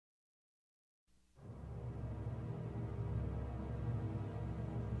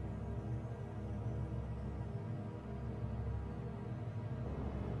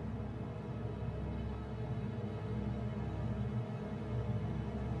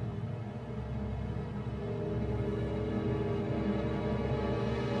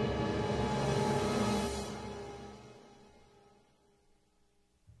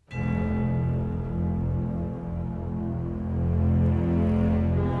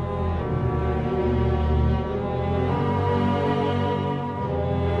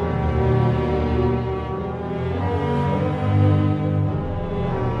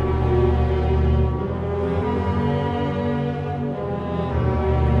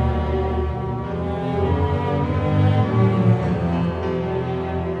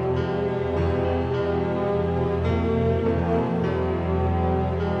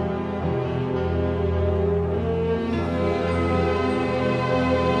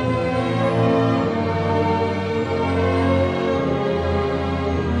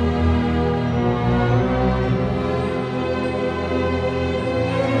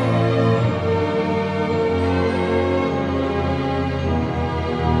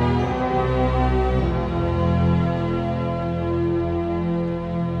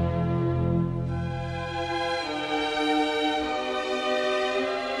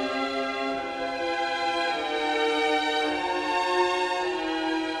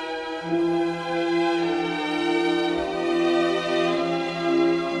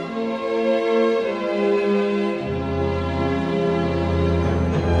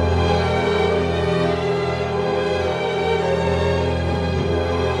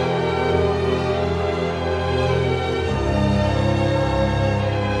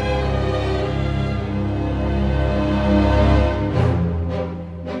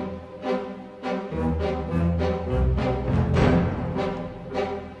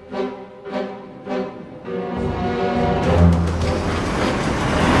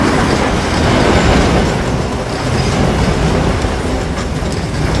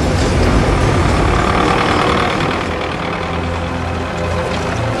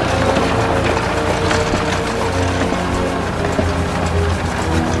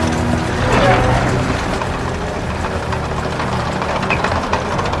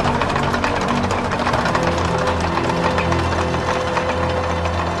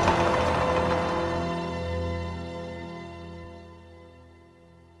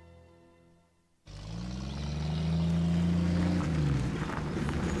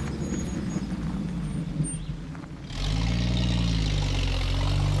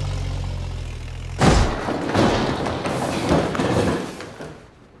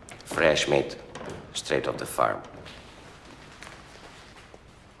Fresh meat, straight off the farm.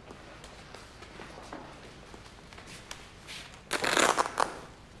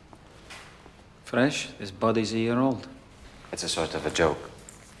 Fresh? This body's a year old. It's a sort of a joke.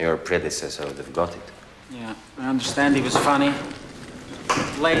 Your predecessor would have got it. Yeah, I understand he was funny.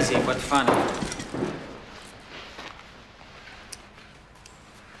 Lazy, but funny.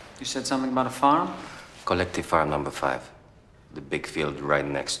 You said something about a farm? Collective farm number 5. The big field right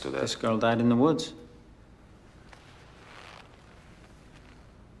next to the... This girl died in the woods.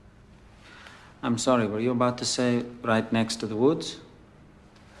 I'm sorry, were you about to say right next to the woods?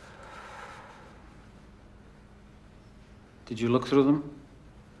 Did you look through them?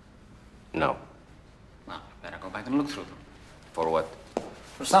 No. Well, you better go back and look through them. For what?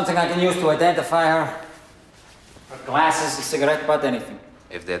 For something I can use to identify her. Her glasses, a cigarette butt, anything.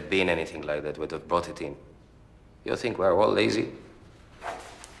 If there'd been anything like that, we'd have brought it in. You think we're all lazy?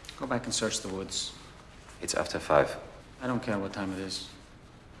 Go back and search the woods. It's after 5. I don't care what time it is.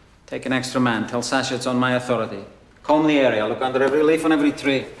 Take an extra man. Tell Sasha it's on my authority. Comb the area. Look under every leaf on every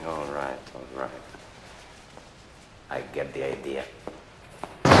tree. All right, all right. I get the idea.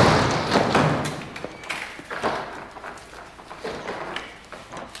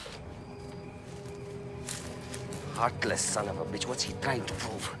 Heartless son of a bitch. What's he trying to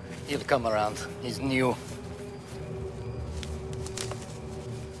prove? He'll come around. He's new.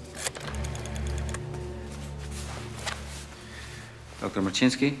 Dr.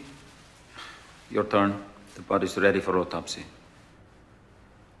 Marchinsky, your turn. The body's ready for autopsy.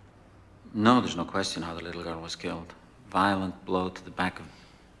 No, there's no question how the little girl was killed. Violent blow to the back of...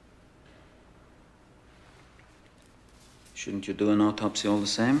 Shouldn't you do an autopsy all the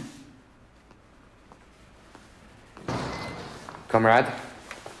same? Comrade?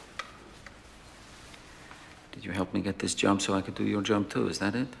 Did you help me get this job so I could do your job too? Is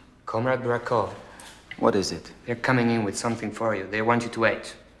that it? Comrade Bracco. What is it? They're coming in with something for you. They want you to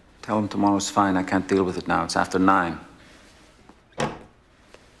wait. Tell them tomorrow's fine. I can't deal with it now. It's after 9.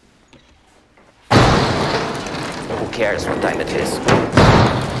 Who cares what time it is?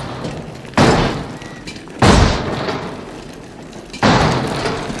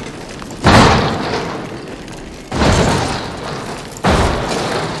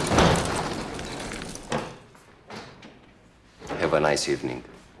 Have a nice evening.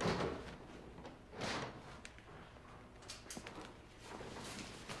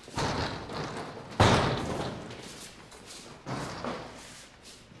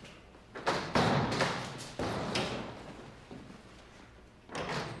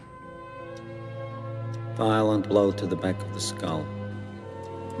 Violent blow to the back of the skull.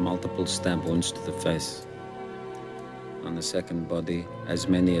 Multiple stab wounds to the face. On the second body, as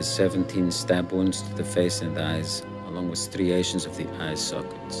many as 17 stab wounds to the face and eyes, along with striations of the eye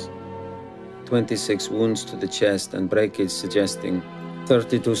sockets. 26 wounds to the chest and breakage suggesting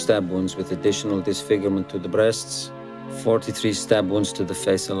 32 stab wounds with additional disfigurement to the breasts, 43 stab wounds to the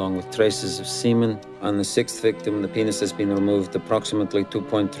face along with traces of semen. On the 6th victim, the penis has been removed approximately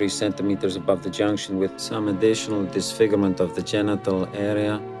 2.3 centimeters above the junction with some additional disfigurement of the genital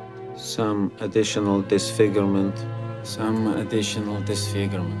area, some additional disfigurement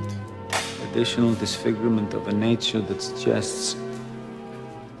of a nature that suggests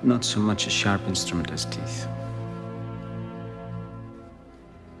not so much a sharp instrument as teeth.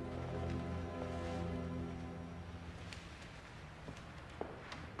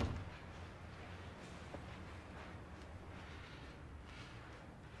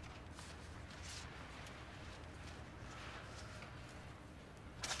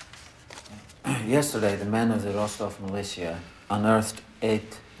 Yesterday, the men of the Rostov militia unearthed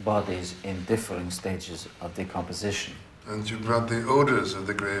 8 bodies in differing stages of decomposition. And you brought the odors of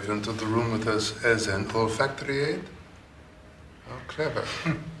the grave into the room with us as an olfactory aid? How clever.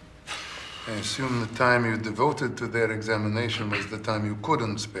 I assume the time you devoted to their examination was the time you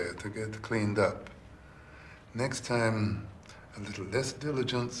couldn't spare to get cleaned up. Next time, a little less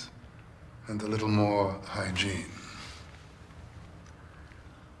diligence and a little more hygiene.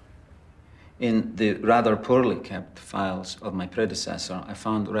 In the rather poorly kept files of my predecessor, I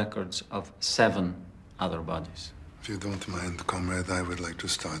found records of 7 other bodies. If you don't mind, comrade, I would like to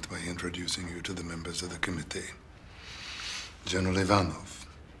start by introducing you to the members of the committee. General Ivanov,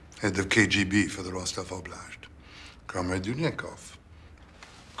 head of KGB for the Rostov Oblast. Comrade Dunyakov,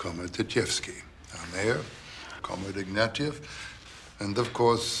 Comrade Tetyevsky, our mayor, Comrade Ignatiev, and of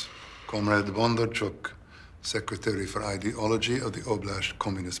course, Comrade Bondarchuk, Secretary for Ideology of the Oblast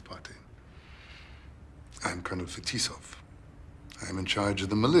Communist Party. I'm Colonel Fetisov. I'm in charge of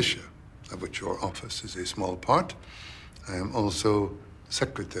the militia, of which your office is a small part. I am also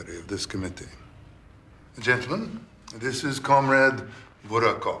secretary of this committee. Gentlemen, this is Comrade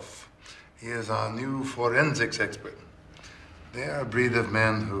Burakov. He is our new forensics expert. They are a breed of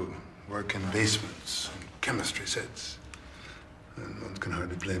men who work in basements and chemistry sets. And one can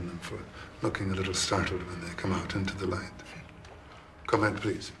hardly blame them for looking a little startled when they come out into the light. Comrade,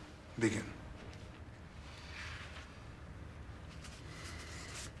 please, begin.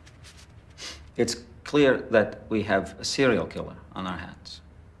 It's clear that we have a serial killer on our hands.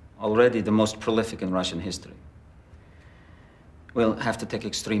 Already the most prolific in Russian history. We'll have to take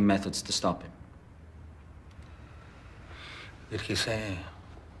extreme methods to stop him. Did he say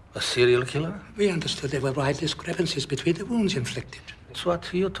a serial killer? We understood there were wide discrepancies between the wounds inflicted. It's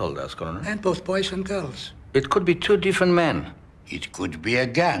what you told us, Colonel. And both boys and girls. It could be two different men. It could be a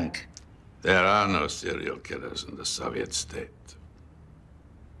gang. There are no serial killers in the Soviet state.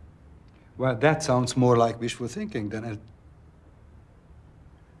 Well, that sounds more like wishful thinking than a...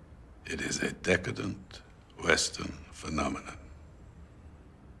 It is a decadent Western phenomenon.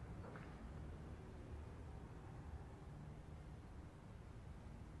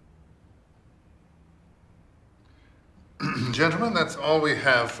 Gentlemen, that's all we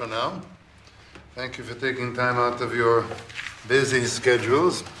have for now. Thank you for taking time out of your busy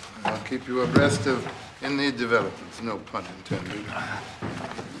schedules. I'll keep you abreast of any developments, no pun intended.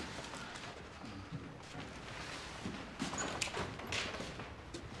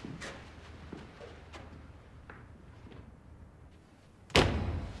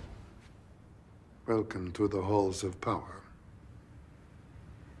 Welcome to the halls of power.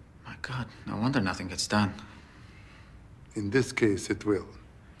 My God, no wonder nothing gets done. In this case, it will.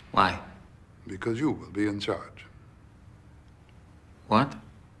 Why? Because you will be in charge. What?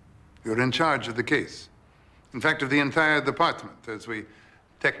 You're in charge of the case. In fact, of the entire department, as we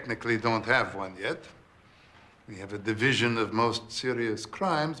technically don't have one yet. We have a division of most serious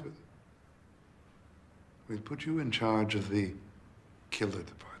crimes, but we'll put you in charge of the killer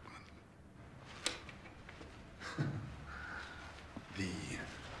department. The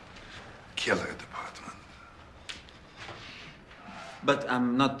killer department. But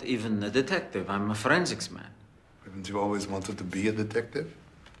I'm not even a detective. I'm a forensics man. Haven't you always wanted to be a detective?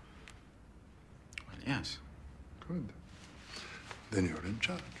 Well, yes. Good. Then you're in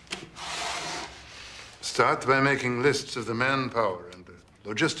charge. Start by making lists of the manpower and the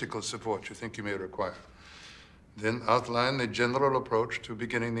logistical support you think you may require. Then outline the general approach to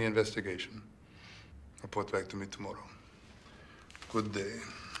beginning the investigation. Report back to me tomorrow. Good day.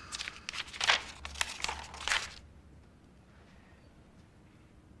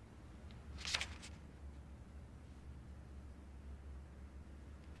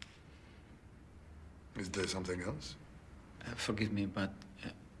 Is there something else? Forgive me, but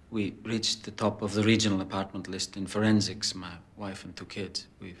we reached the top of the regional apartment list in forensics, my wife and 2 kids.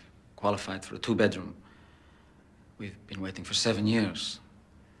 We've qualified for a 2-bedroom. We've been waiting for 7 years.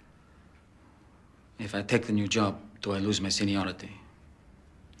 If I take the new job, do I lose my seniority?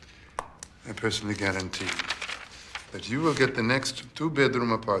 I personally guarantee that you will get the next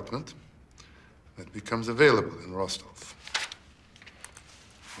 2-bedroom apartment that becomes available in Rostov.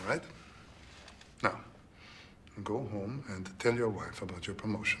 All right? Now, go home and tell your wife about your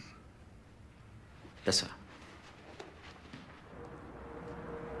promotion. Yes, sir.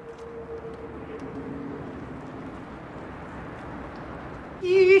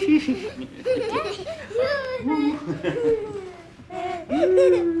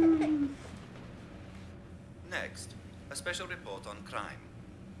 Next, a special report on crime.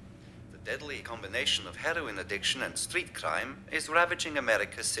 The deadly combination of heroin addiction and street crime is ravaging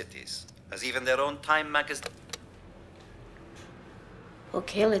America's cities, as even their own Time magazine...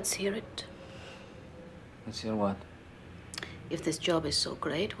 Okay, let's hear it. Let's hear what? If this job is so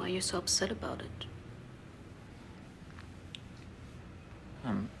great, why are you so upset about it?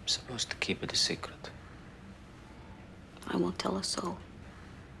 I'm supposed to keep it a secret. I won't tell a soul.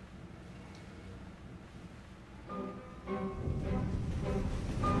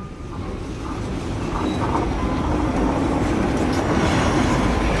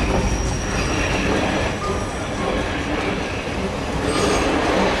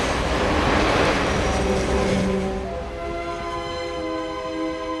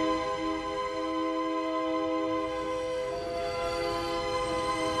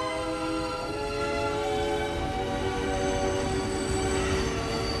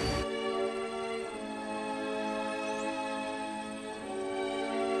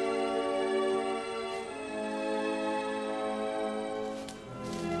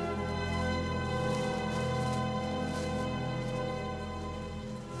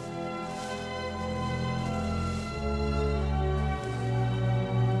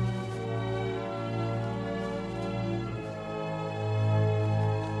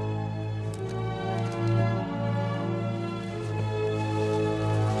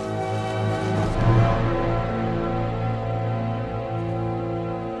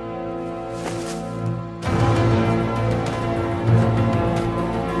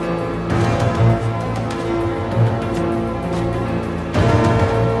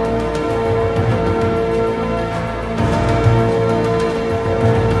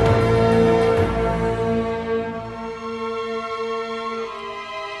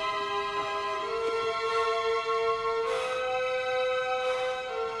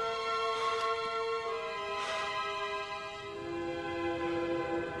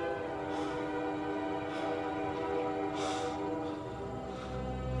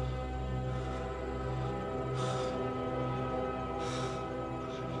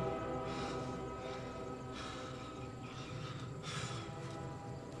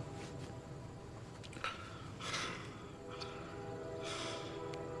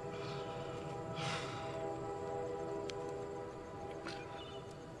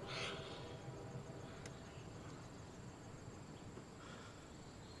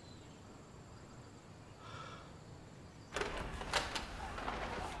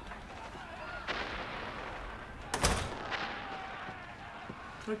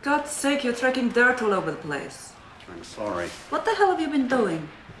 For God's sake, you're tracking dirt all over the place. I'm sorry. What the hell have you been doing?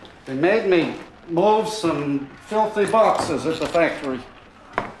 They made me move some filthy boxes at the factory.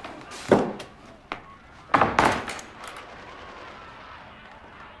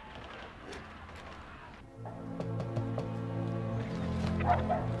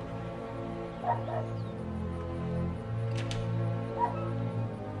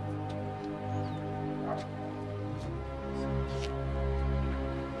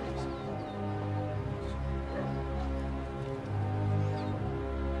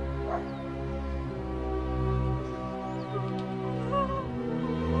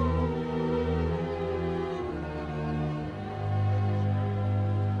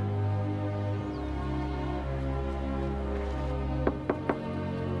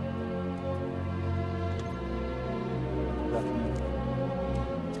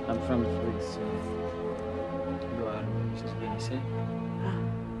 I'm from Fritz. You are Mrs. Vinci?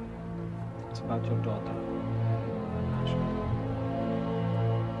 It's about your daughter.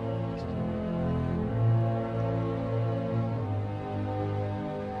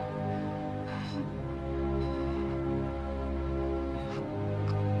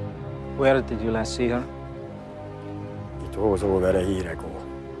 Where did you last see her? It was over a year ago.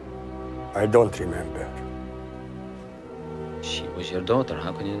 I don't remember. She was your daughter.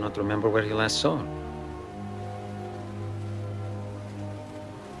 How can you not remember where you last saw her?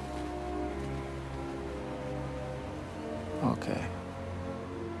 Okay.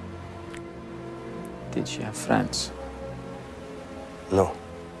 Did she have friends? No.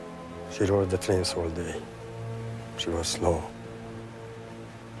 She rode the trains all day. She was slow.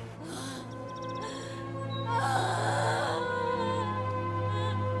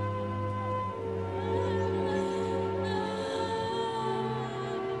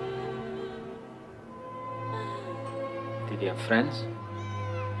 Did you have friends?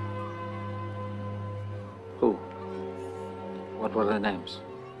 Who? What were their names?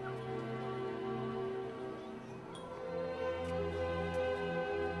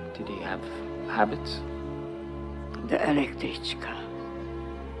 Did he have habits? The electrichka.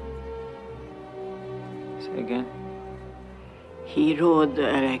 Say again? He rode the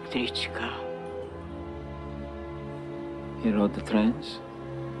electrichka. He rode the trains?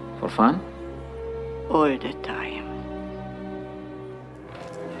 For fun? All the time.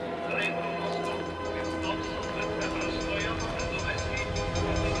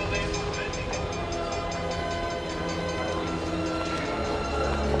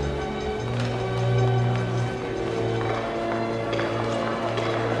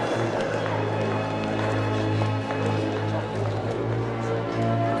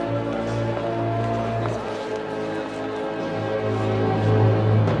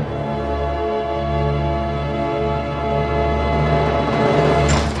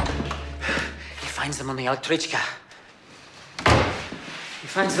 Them on the electrichka. He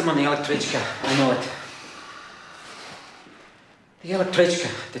finds them on the electrichka. I know it. The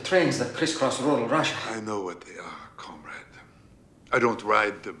electrichka, the trains that crisscross rural Russia. I know what they are, comrade. I don't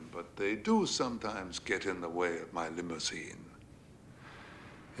ride them, but they do sometimes get in the way of my limousine.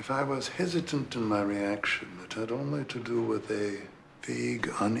 If I was hesitant in my reaction, it had only to do with a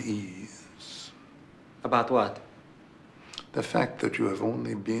vague unease. About what? The fact that you have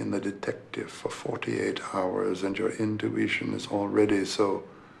only been a detective for 48 hours and your intuition is already so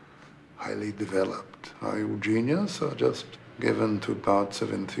highly developed. Are you genius or just given to bouts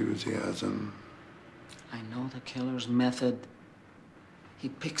of enthusiasm? I know the killer's method. He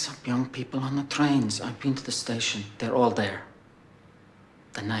picks up young people on the trains. I've been to the station. They're all there.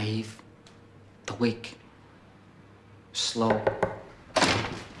 The naive, the weak, slow.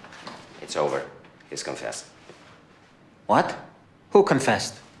 It's over. He's confessed. What? Who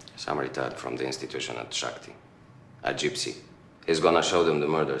confessed? Some retard from the institution at Shakti. A gypsy. He's gonna show them the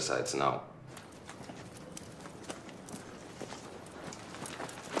murder sites now.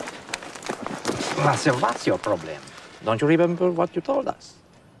 So what's your problem? Don't you remember what you told us?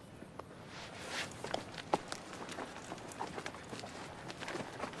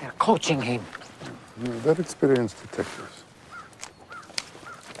 They're coaching him. They're experienced detectives.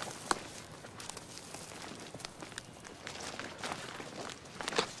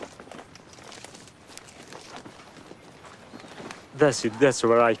 That's it. That's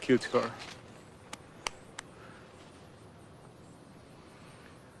where I killed her.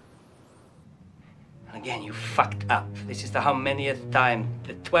 Again, you fucked up. This is the how manyth time?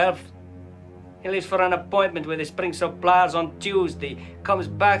 The 12th? He leaves for an appointment with the spring suppliers on Tuesday. Comes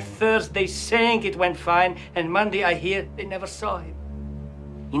back Thursday saying it went fine, and Monday I hear they never saw him.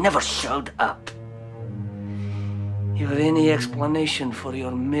 He never showed up. You have any explanation for your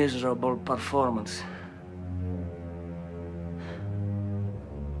miserable performance?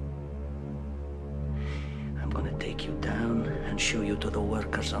 I'm gonna take you down and show you to the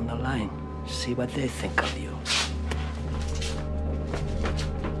workers on the line. See what they think of you.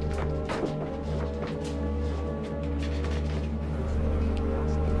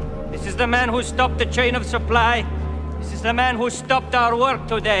 This is the man who stopped the chain of supply. This is the man who stopped our work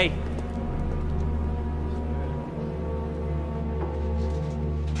today.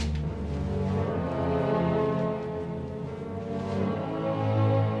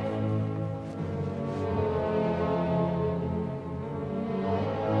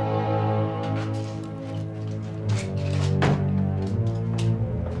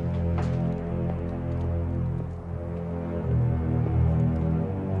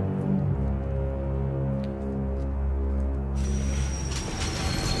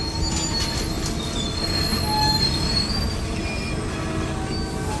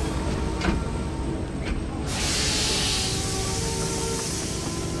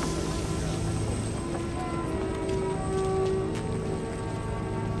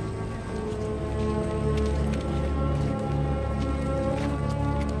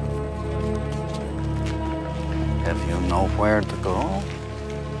 Where to go?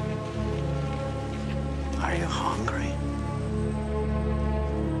 Are you hungry?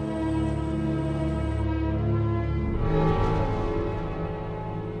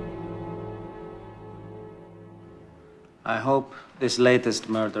 I hope this latest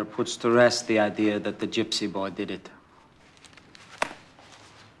murder puts to rest the idea that the gypsy boy did it.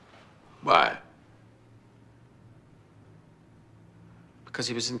 Why? Because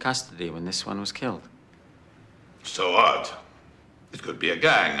he was in custody when this one was killed. So what? It could be a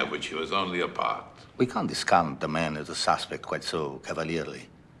gang of which he was only a part. We can't discount the man as a suspect quite so cavalierly.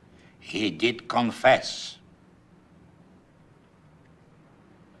 He did confess.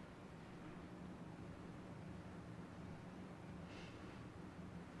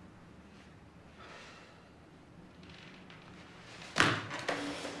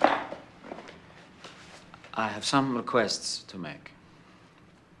 I have some requests to make.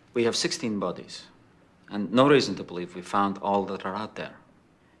 We have 16 bodies, and no reason to believe we found all that are out there.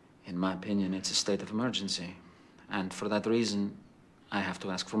 In my opinion, it's a state of emergency. And for that reason, I have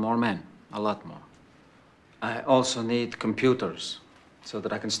to ask for more men, a lot more. I also need computers so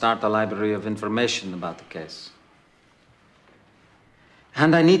that I can start a library of information about the case.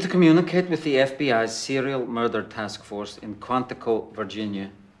 And I need to communicate with the FBI's Serial Murder Task Force in Quantico,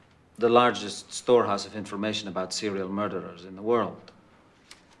 Virginia, the largest storehouse of information about serial murderers in the world.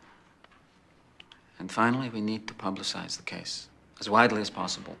 And finally, we need to publicize the case as widely as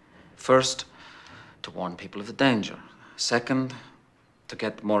possible. First, to warn people of the danger. Second, to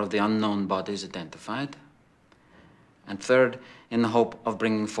get more of the unknown bodies identified. And third, in the hope of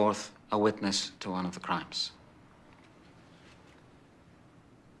bringing forth a witness to one of the crimes.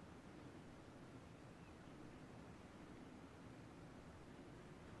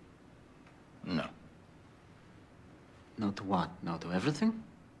 No. No to what? No to everything?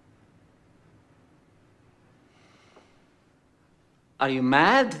 Are you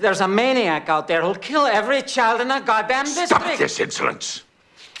mad? There's a maniac out there who'll kill every child in a goddamn district. Stop this insolence!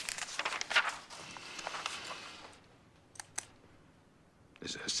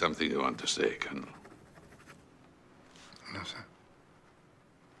 Is there something you want to say, Colonel? No, sir.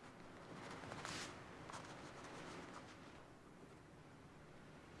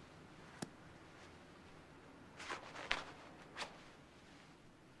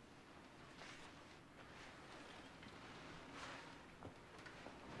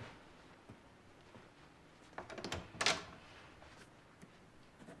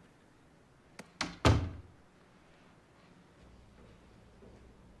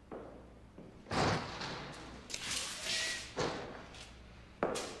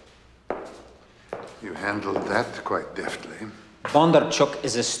 You handled that quite deftly. Bondarchuk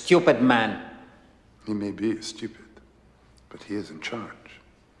is a stupid man. He may be stupid, but he is in charge.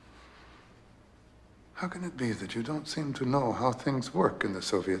 How can it be that you don't seem to know how things work in the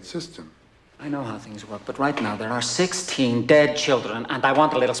Soviet system? I know how things work, but right now there are 16 dead children, and I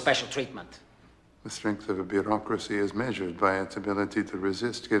want a little special treatment. The strength of a bureaucracy is measured by its ability to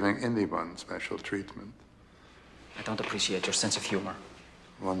resist giving anyone special treatment. I don't appreciate your sense of humor.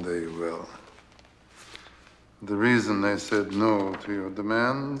 One day you will. The reason they said no to your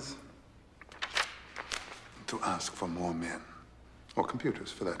demands, to ask for more men, or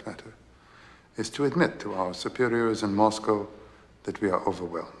computers for that matter, is to admit to our superiors in Moscow that we are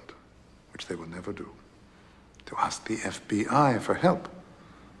overwhelmed, which they will never do. To ask the FBI for help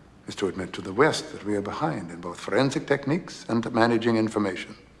is to admit to the West that we are behind in both forensic techniques and managing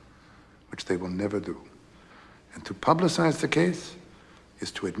information, which they will never do. And to publicize the case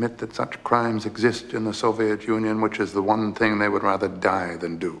is to admit that such crimes exist in the Soviet Union, which is the one thing they would rather die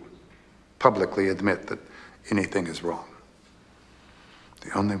than do. Publicly admit that anything is wrong.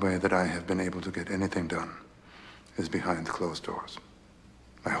 The only way that I have been able to get anything done is behind closed doors.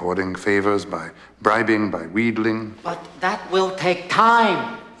 By hoarding favors, by bribing, by wheedling. But that will take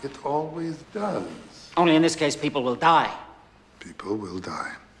time. It always does. Only in this case, people will die. People will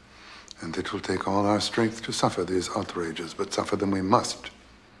die. And it will take all our strength to suffer these outrages, but suffer them we must.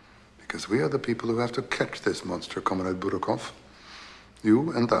 Because we are the people who have to catch this monster, Comrade Burakov.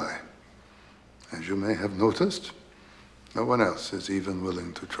 You and I. As you may have noticed, no one else is even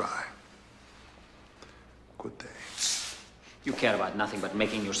willing to try. Good day. You care about nothing but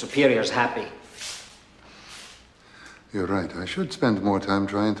making your superiors happy. You're right. I should spend more time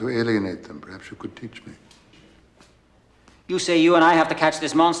trying to alienate them. Perhaps you could teach me. You say you and I have to catch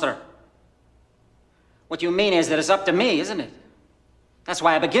this monster. What you mean is that it's up to me, isn't it? That's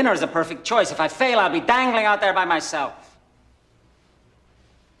why a beginner is a perfect choice. If I fail, I'll be dangling out there by myself.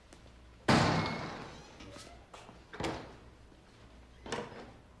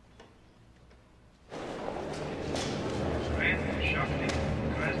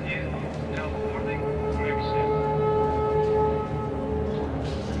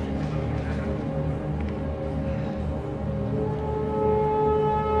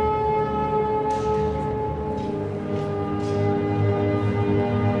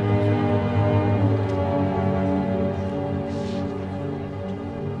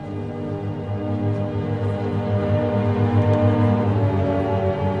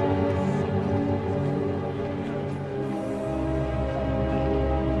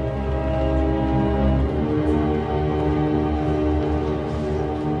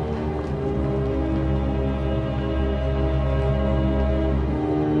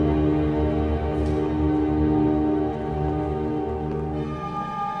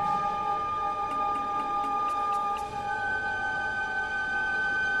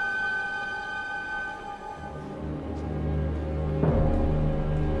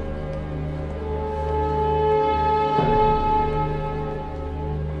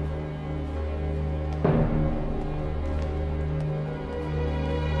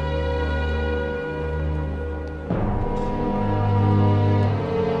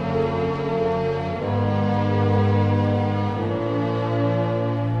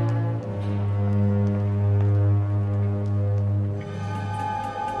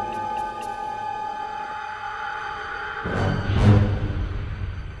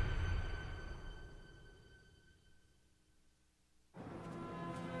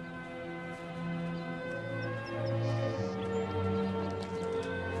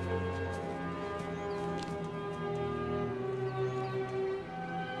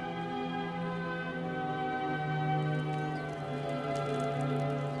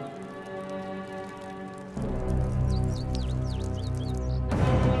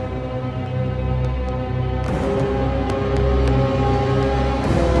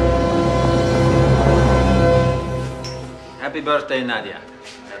 Happy birthday, Nadia.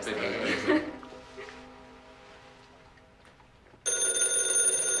 Happy birthday.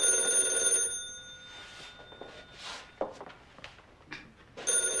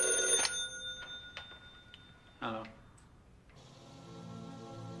 Hello.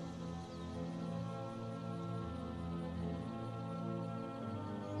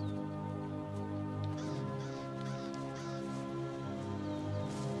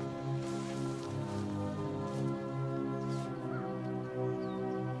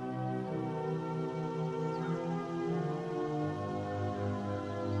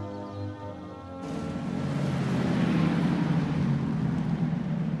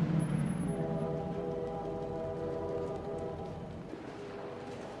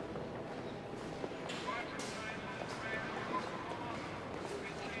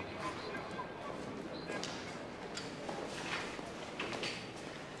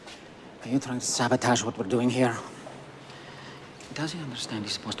 Are you trying to sabotage what we're doing here? Does he understand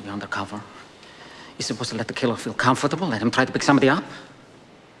he's supposed to be undercover? He's supposed to let the killer feel comfortable, let him try to pick somebody up?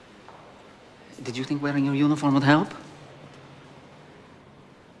 Did you think wearing your uniform would help?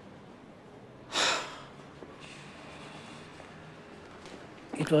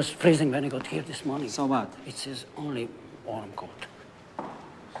 It was freezing when I got here this morning. So what? It's his only warm coat.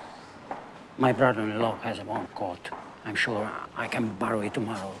 My brother-in-law has a warm coat. I'm sure I can borrow it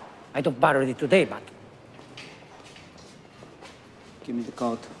tomorrow. I'd have borrowed it today, but... Give me the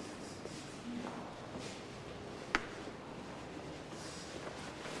coat.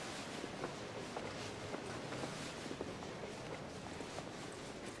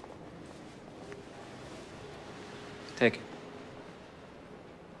 Take it.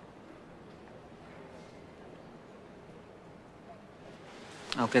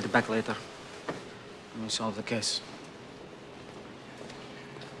 I'll get it back later when we solve the case.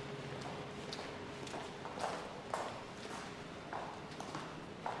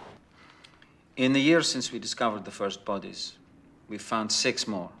 In the years since we discovered the first bodies, we found 6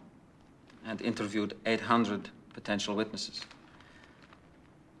 more and interviewed 800 potential witnesses.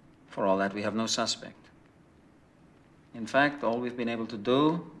 For all that, we have no suspect. In fact, all we've been able to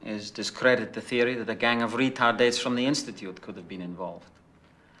do is discredit the theory that a gang of retardates from the Institute could have been involved.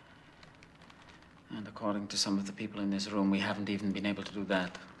 And according to some of the people in this room, we haven't even been able to do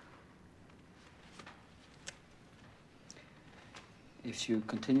that. If you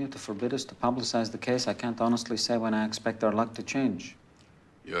continue to forbid us to publicize the case, I can't honestly say when I expect our luck to change.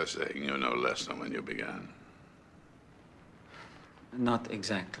 You're saying you know less than when you began. Not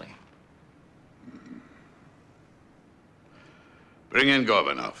exactly. Bring in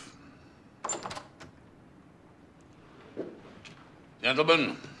Gorbanov.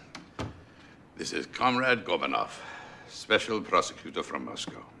 Gentlemen, this is Comrade Gorbanov, Special Prosecutor from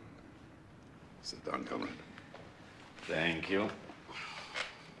Moscow. Sit down, Comrade. Thank you.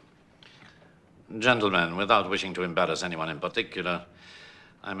 Gentlemen, without wishing to embarrass anyone in particular,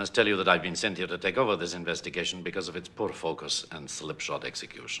 I must tell you that I've been sent here to take over this investigation because of its poor focus and slipshod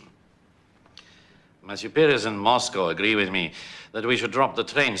execution. My superiors in Moscow agree with me that we should drop the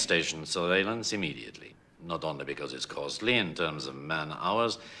train station surveillance immediately, not only because it's costly in terms of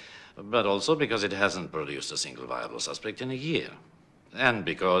man-hours, but also because it hasn't produced a single viable suspect in a year. And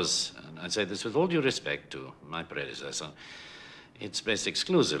because, and I say this with all due respect to my predecessor, it's based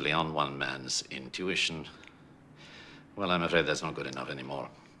exclusively on one man's intuition. Well, I'm afraid that's not good enough anymore.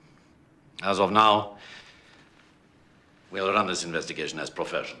 As of now, we'll run this investigation as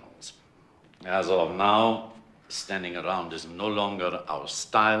professionals. As of now, standing around is no longer our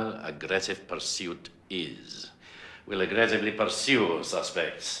style. Aggressive pursuit is. We'll aggressively pursue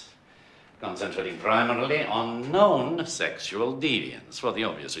suspects, concentrating primarily on known sexual deviants for the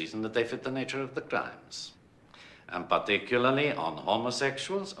obvious reason that they fit the nature of the crimes. And particularly on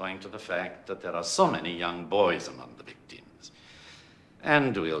homosexuals, owing to the fact that there are so many young boys among the victims.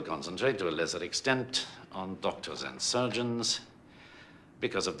 And we'll concentrate to a lesser extent on doctors and surgeons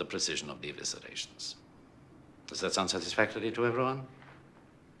because of the precision of the eviscerations. Does that sound satisfactory to everyone?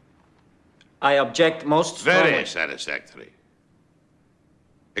 I object most strongly. Very satisfactory.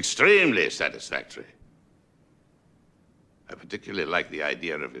 Extremely satisfactory. I particularly like the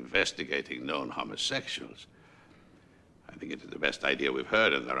idea of investigating known homosexuals. I think it is the best idea we've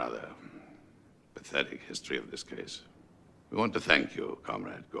heard in the rather pathetic history of this case. We want to thank you,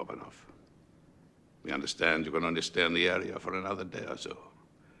 Comrade Gorbanov. We understand you can understand the area for another day or so.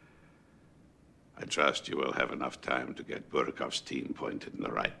 I trust you will have enough time to get Burakov's team pointed in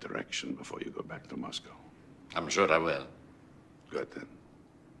the right direction before you go back to Moscow. I'm sure I will. Good, then.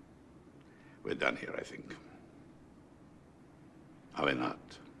 We're done here, I think. Are we not?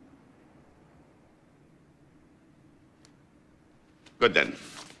 Good, then.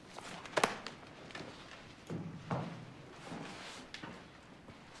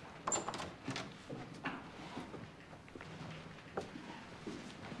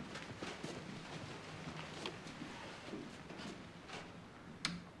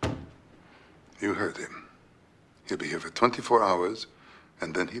 You heard him. He'll be here for 24 hours,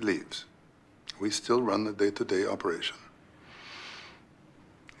 and then he leaves. We still run the day-to-day operation.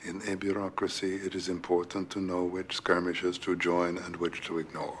 In a bureaucracy, it is important to know which skirmishes to join and which to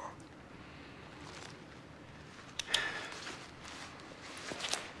ignore.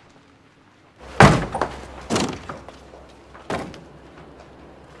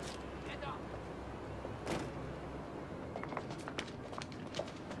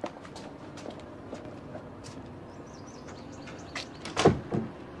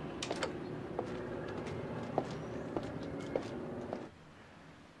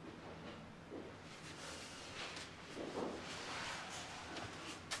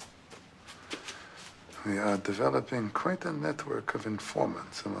 We are developing quite a network of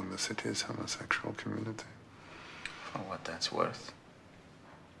informants among the city's homosexual community. For what that's worth.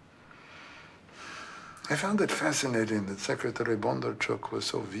 I found it fascinating that Secretary Bondarchuk was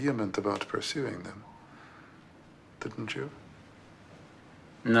so vehement about pursuing them. Didn't you?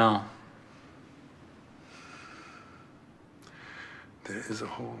 No. There is a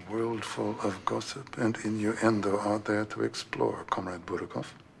whole world full of gossip and innuendo out there to explore, Comrade Burakov.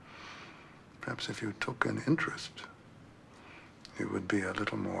 Perhaps if you took an interest, you would be a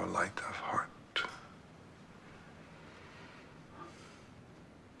little more light of heart.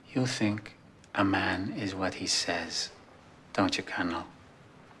 You think A man is what he says, don't you, Colonel?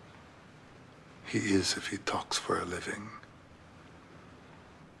 He is if he talks for a living.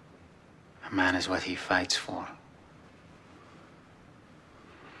 A man is what he fights for.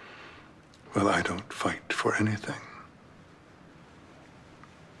 Well, I don't fight for anything.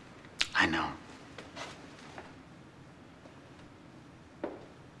 I know.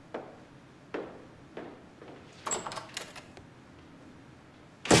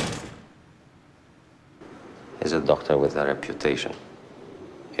 He's a doctor with a reputation,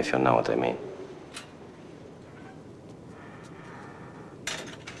 if you know what I mean.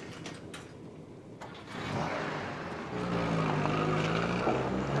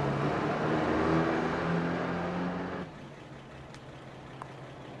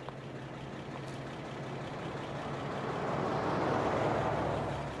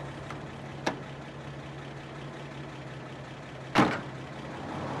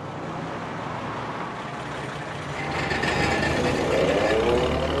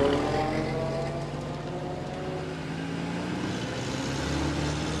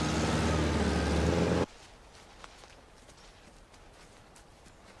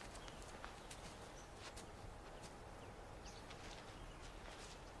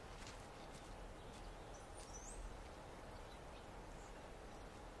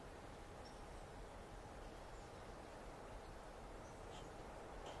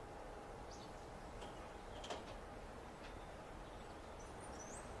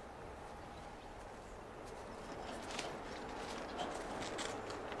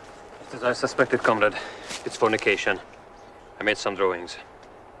 As I suspected, comrade. It's fornication. I made some drawings.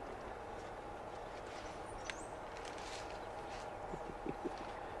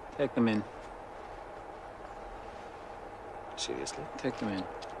 Take them in. Seriously? Take them in.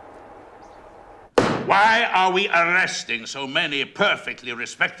 Why are we arresting so many perfectly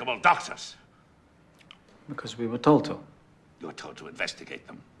respectable doctors? Because we were told to. You were told to investigate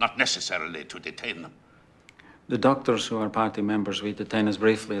them, not necessarily to detain them. The doctors who are party members, we detain as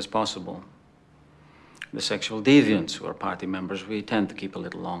briefly as possible. The sexual deviants who are party members, we tend to keep a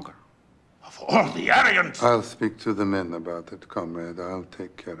little longer. Of all the arrogance! I'll speak to the men about it, comrade. I'll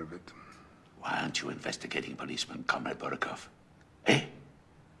take care of it. Why aren't you investigating policeman, Comrade Burakov? Eh?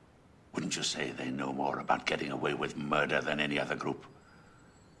 Wouldn't you say they know more about getting away with murder than any other group?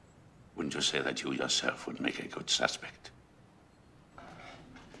 Wouldn't you say that you yourself would make a good suspect?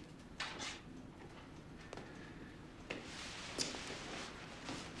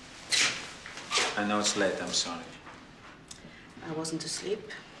 I know it's late, I'm sorry. I wasn't asleep.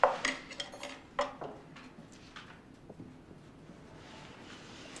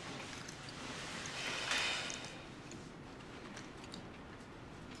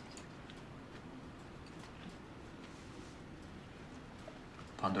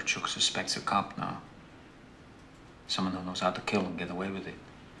 Bondarchuk suspects a cop now. Someone who knows how to kill and get away with it.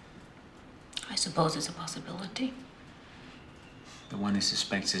 I suppose it's a possibility. The one he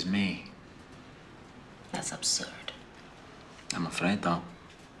suspects is me. That's absurd. I'm afraid, though.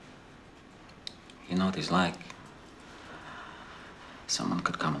 You know what he's like. Someone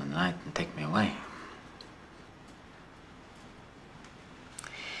could come in the night and take me away.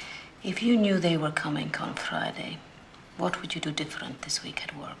 If you knew they were coming on Friday, what would you do different this week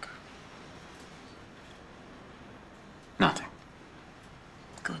at work? Nothing.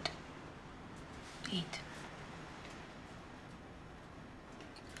 Good. Eat.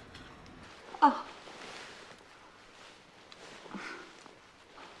 Oh.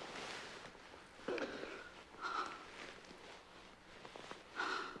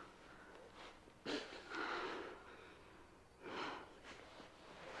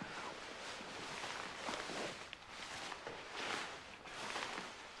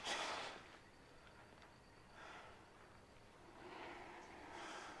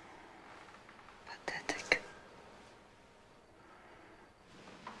 Pathetic.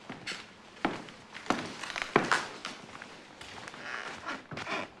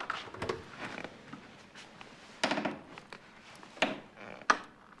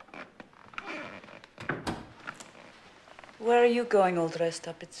 Where are you going all dressed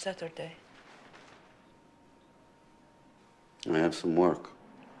up? It's Saturday. I have some work.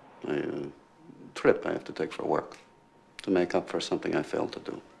 A trip I have to take for work. To make up for something I failed to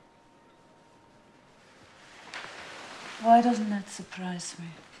do. Why doesn't that surprise me?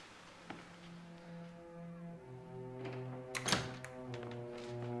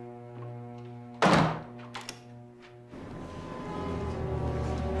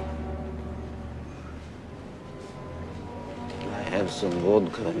 I have some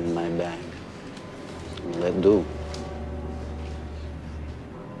vodka in my bag. Let do.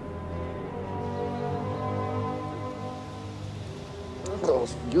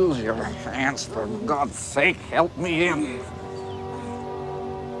 Just use your hands, for God's sake. Help me in.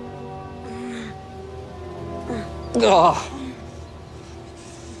 Oh.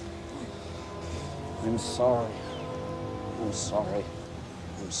 I'm sorry. I'm sorry.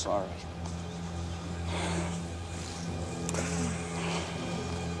 I'm sorry.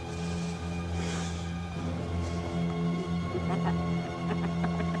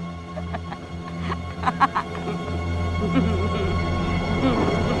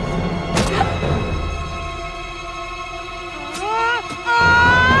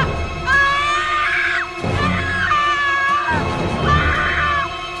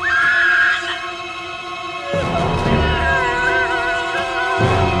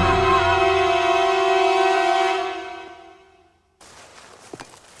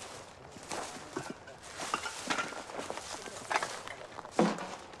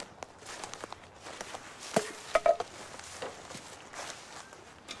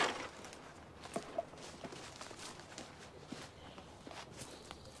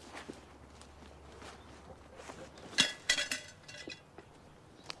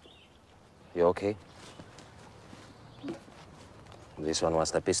 You okay? This one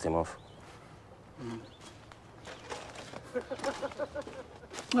must have pissed him off.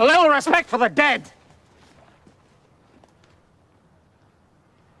 A little respect for the dead.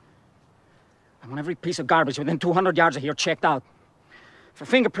 I want every piece of garbage within 200 yards of here checked out. For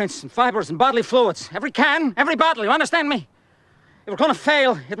fingerprints and fibers and bodily fluids. Every can, every bottle, you understand me? If we're gonna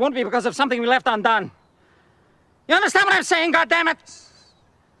fail, it won't be because of something we left undone. You understand what I'm saying, goddammit?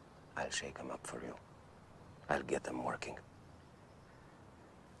 I'll shake them up for you. I'll get them working.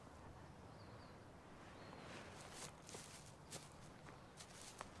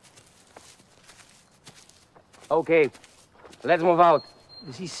 Okay, let's move out.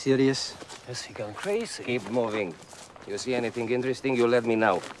 Is he serious? Has he gone crazy? Keep moving. You see anything interesting, you let me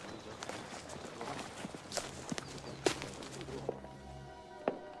know.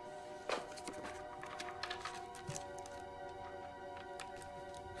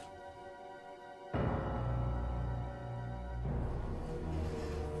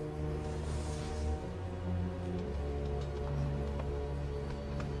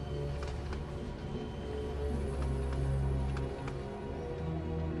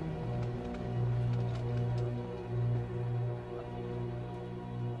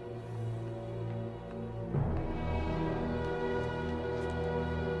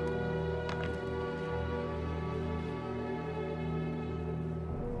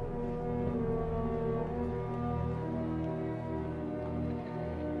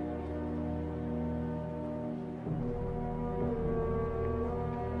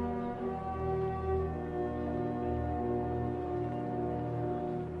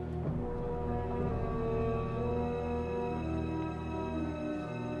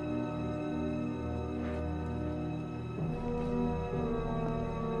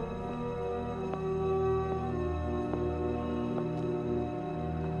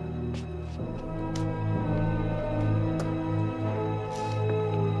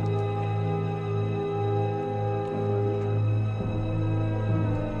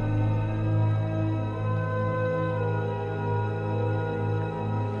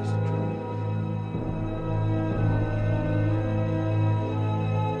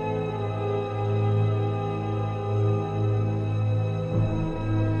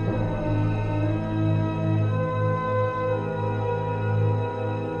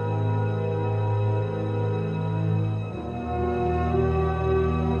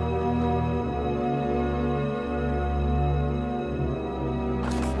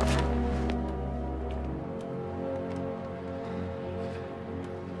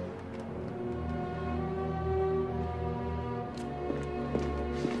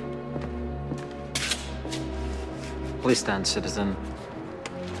 Please stand, citizen.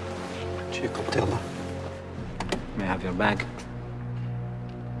 Chikatilo. May I have your bag?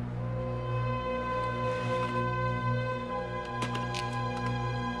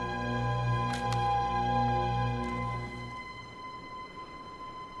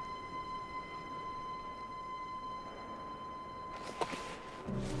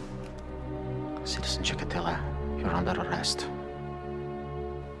 Citizen Chikatilo, you're under arrest.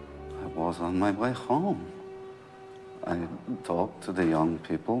 I was on my way home. I talked to the young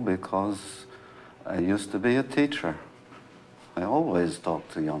people because I used to be a teacher. I always talk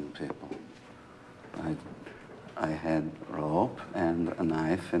to young people. I had rope and a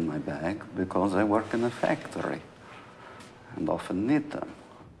knife in my bag because I work in a factory and often need them.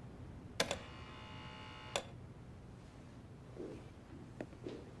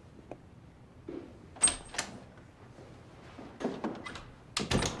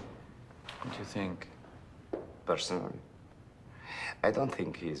 think? Personally, I don't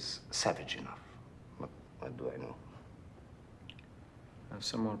think he's savage enough. But what do I know? I have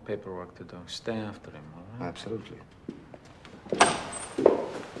some more paperwork to do. Stay after him, all right? Absolutely.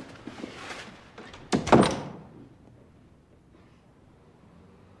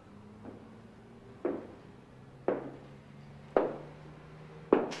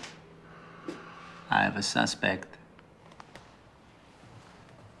 I have a suspect.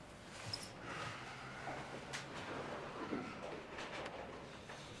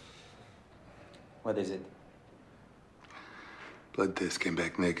 What is it? Blood test came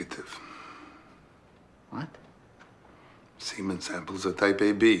back negative. What? Semen samples are type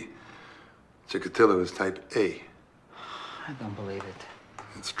AB. Chikatilo is type A. I don't believe it.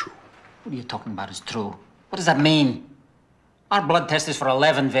 It's true. What are you talking about is true? What does that mean? Our blood test is for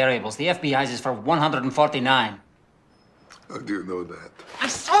 11 variables. The FBI's is for 149. How do you know that? I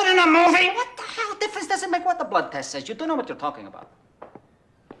saw it in a movie! What the hell difference does it make what the blood test says? You do know what you're talking about.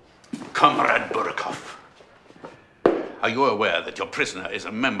 Comrade Burakov, are you aware that your prisoner is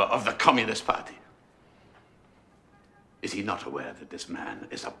a member of the Communist Party? Is he not aware that this man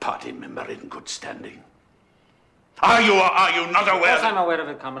is a party member in good standing? Are you or are you not aware? Of course I'm aware of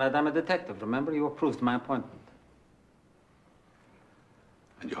it, comrade. I'm a detective. Remember, you approved my appointment.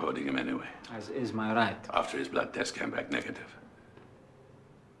 And you're holding him anyway? As is my right. After his blood test came back negative.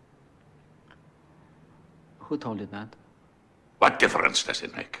 Who told you that? What difference does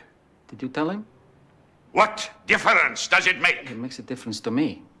it make? Did you tell him? What difference does it make? It makes a difference to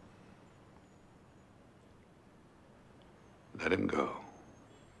me. Let him go.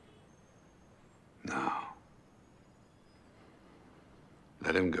 Now.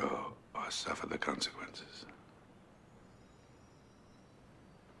 Let him go or suffer the consequences.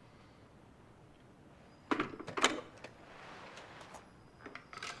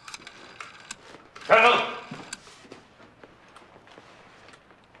 Colonel!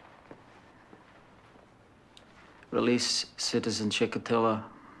 Release citizen Chikatilo.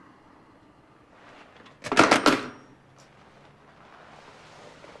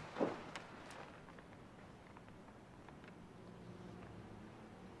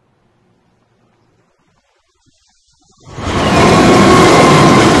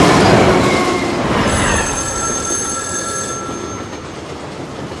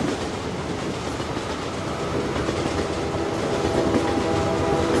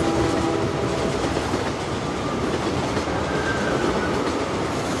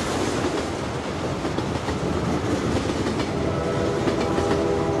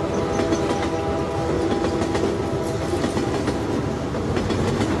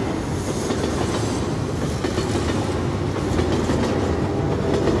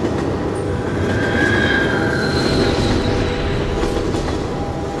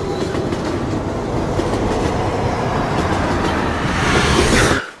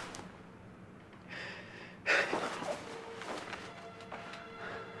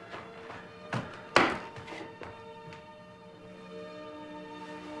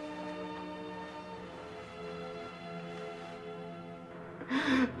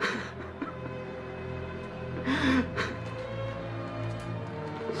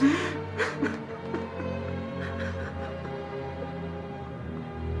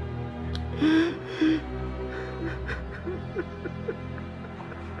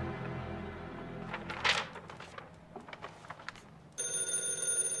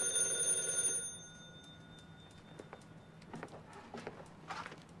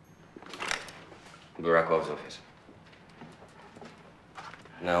 Burakov's office.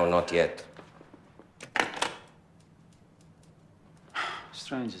 No, not yet.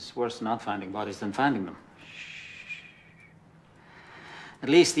 Strange, it's worse not finding bodies than finding them. At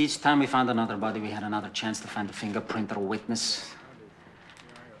least each time we found another body, we had another chance to find a fingerprint or a witness.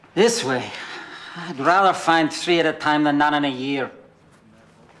 This way, I'd rather find 3 at a time than none in a year.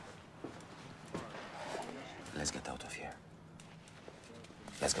 Let's get out of here.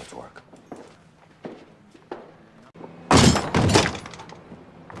 Let's go to work.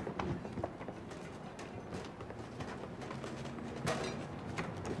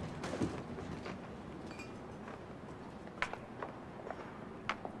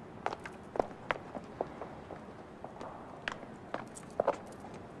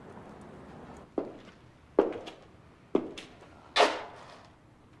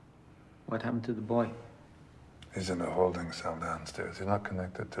 What happened to the boy? He's in a holding cell downstairs. He's not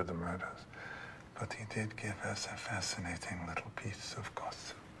connected to the murders. But he did give us a fascinating little piece of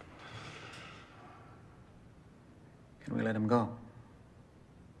gossip. Can we let him go?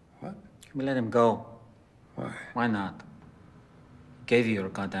 What? Can we let him go? Why? Why not? He gave you your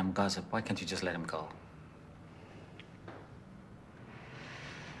goddamn gossip. Why can't you just let him go?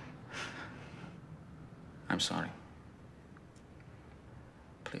 I'm sorry.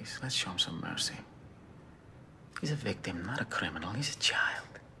 Please, let's show him some mercy. He's a victim, not a criminal. He's a child.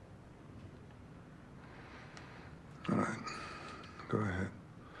 All right. Go ahead.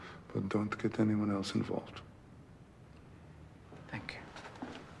 But don't get anyone else involved. Thank you.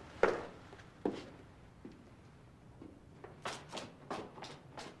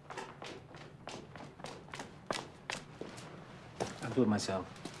 I'll do it myself.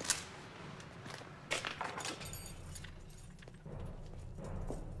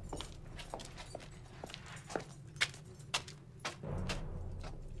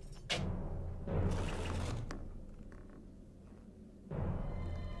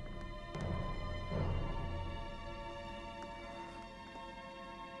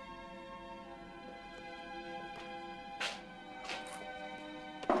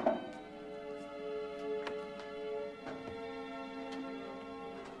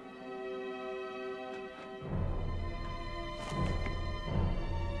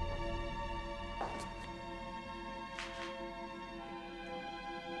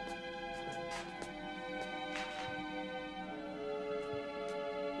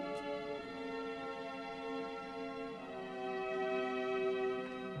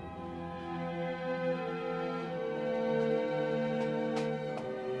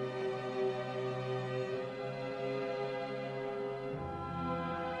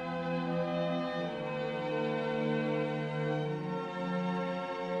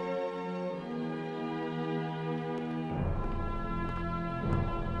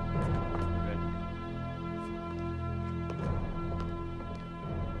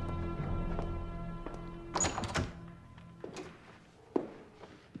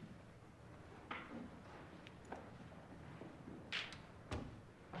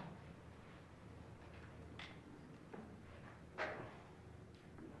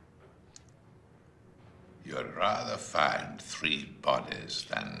 You'd rather find 3 bodies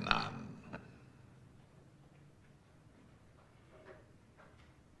than none.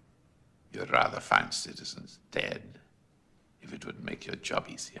 You'd rather find citizens dead if it would make your job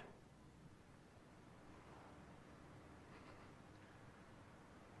easier.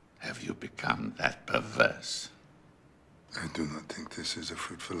 Have you become that perverse? I do not think this is a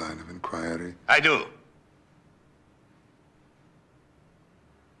fruitful line of inquiry. I do.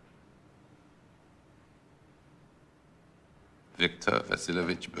 Viktor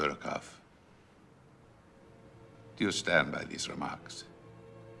Vasilovich Bureaucracy. Do you stand by these remarks?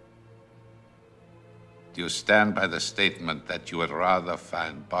 Do you stand by the statement that you would rather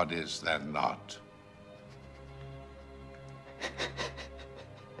find bodies than not?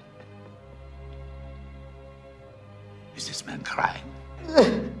 Is this man crying?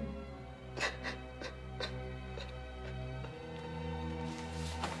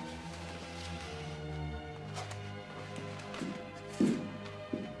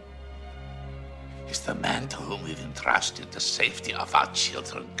 Is the man to whom we've entrusted the safety of our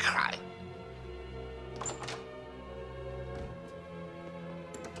children crying?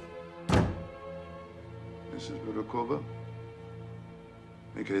 Mrs. Burukova,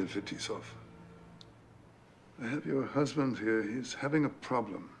 Mikhail Fetisov. I have your husband here. He's having a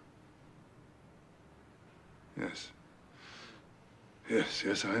problem. Yes.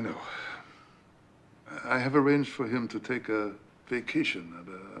 Yes, I know. I have arranged for him to take a vacation at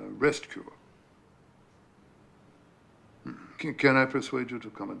a rest cure. Can I persuade you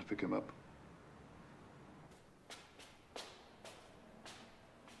to come and pick him up?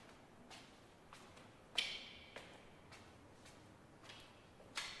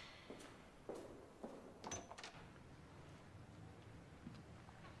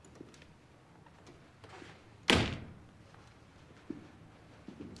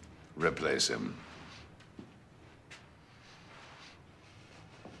 Replace him.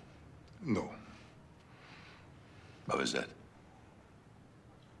 No. What was that?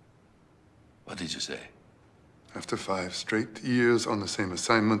 What did you say? After 5 straight years on the same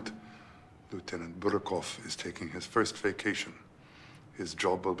assignment, Lieutenant Burakov is taking his first vacation. His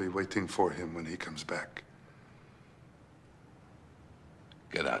job will be waiting for him when he comes back.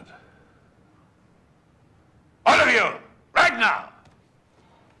 Get out. All of you! Right now!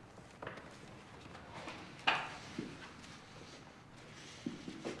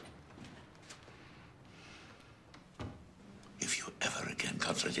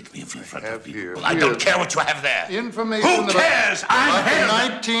 Contradict me in front of people. Well, I don't care what you have there. Information Who cares? I'm here.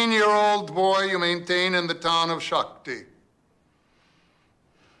 About the 19-year-old boy you maintain in the town of Shakti.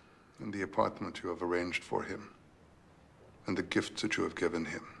 And the apartment you have arranged for him. and the gifts that you have given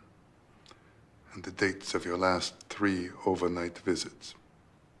him, and the dates of your last 3 overnight visits.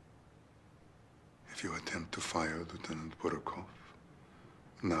 If you attempt to fire Lieutenant Burakov,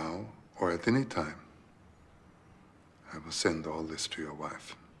 now or at any time, I will send all this to your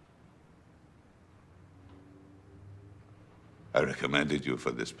wife. I recommended you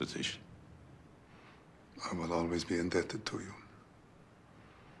for this position. I will always be indebted to you.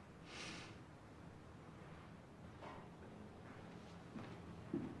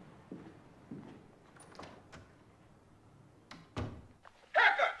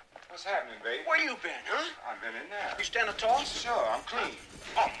 What's happening, baby? Where you been, huh? I've been in there. You stand a toss? Sure, I'm clean.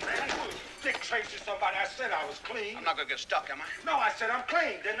 Oh, man, you Dick Tracy somebody. I said I was clean. I'm not gonna get stuck, am I? No, I said I'm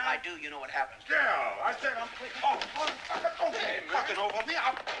clean, didn't I? I do. You know what happens. Yeah, I said I'm clean. Oh, don't get fucking over me.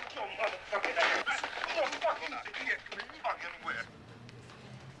 I'll put your motherfucking ass. Fucking where?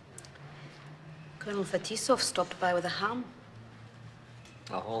 Colonel Fetisov stopped by with a ham.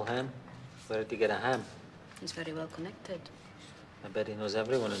 A whole ham? Where did he get a ham? He's very well connected. I bet he knows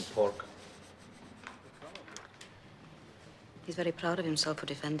everyone in pork. He's very proud of himself for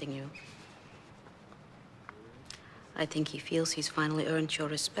defending you. I think he feels he's finally earned your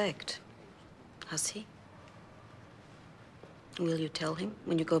respect. Has he? Will you tell him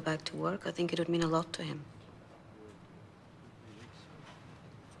when you go back to work? I think it would mean a lot to him.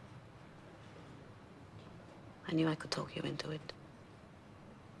 I knew I could talk you into it.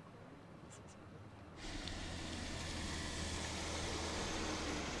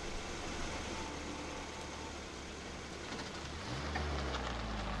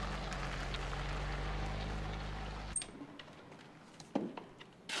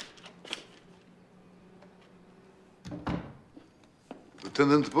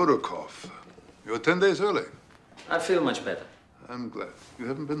 Lieutenant Burakov, you're 10 days early. I feel much better. I'm glad. You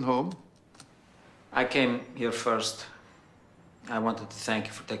haven't been home? I came here first. I wanted to thank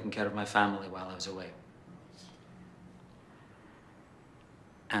you for taking care of my family while I was away.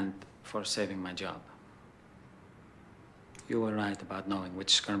 And for saving my job. You were right about knowing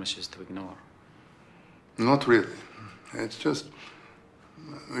which skirmishes to ignore. Not really. It's just,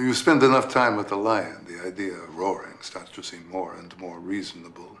 you spend enough time with the lion, the idea of roaring starts to seem more and more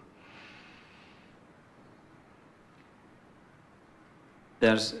reasonable.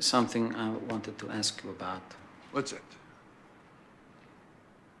 There's something I wanted to ask you about. What's it?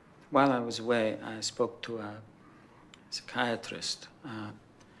 While I was away, I spoke to a psychiatrist.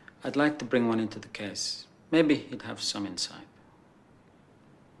 I'd like to bring one into the case. Maybe he'd have some insight.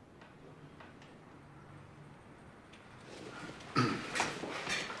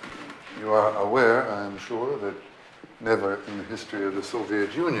 You are aware, I am sure, that never in the history of the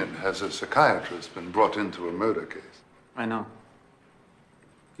Soviet Union has a psychiatrist been brought into a murder case. I know.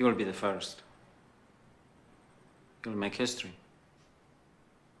 You will be the first. You'll make history.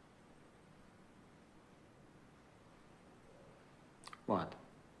 What?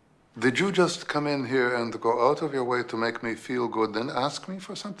 Did you just come in here and go out of your way to make me feel good, then ask me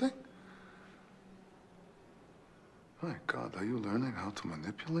for something? My God, are you learning how to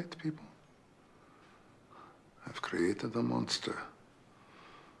manipulate people? I've created a monster.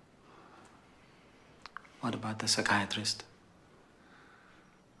 What about the psychiatrist?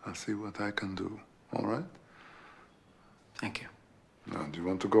 I'll see what I can do, all right? Thank you. Now, do you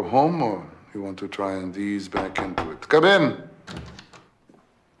want to go home, or you want to try and ease back into it? Come in!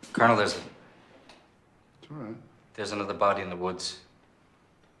 Colonel, It's all right. there's another body in the woods.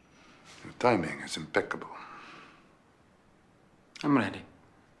 Your timing is impeccable. I'm ready.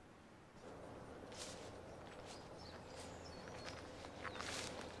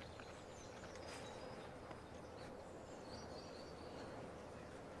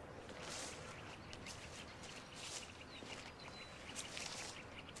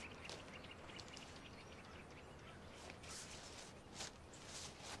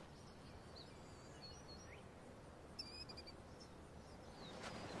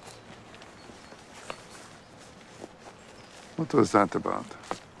 What was that about?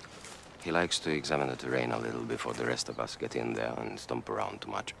 He likes to examine the terrain a little before the rest of us get in there and stomp around too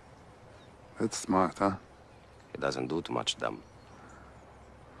much. That's smart, huh? He doesn't do too much dumb.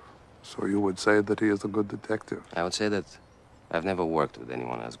 So you would say that he is a good detective? I would say that I've never worked with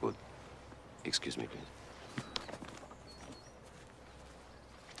anyone as good. Excuse me, please.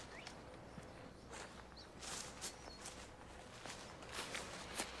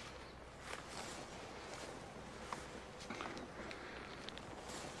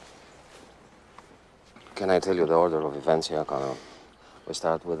 Can I tell you the order of events here, Colonel? We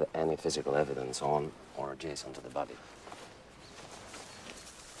start with any physical evidence on or adjacent to the body.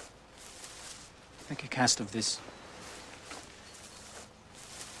 Make a cast of this.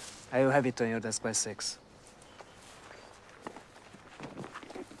 I will have it on your desk by 6.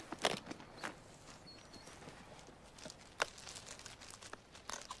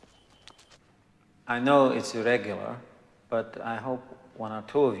 I know it's irregular, but I hope one or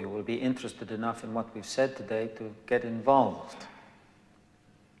two of you will be interested enough in what we've said today to get involved.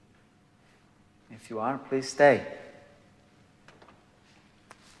 If you are, please stay.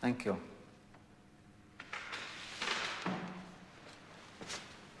 Thank you.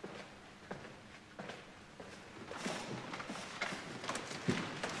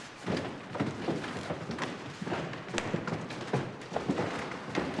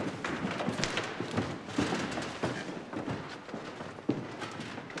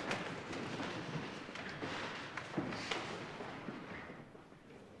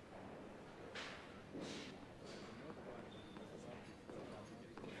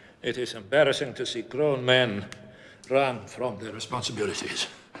 It is embarrassing to see grown men run from their responsibilities.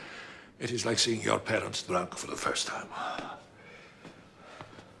 It is like seeing your parents drunk for the first time.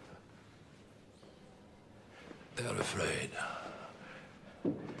 They are afraid.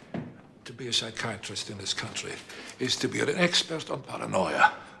 To be a psychiatrist in this country is to be an expert on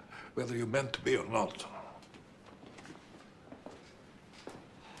paranoia, whether you're meant to be or not.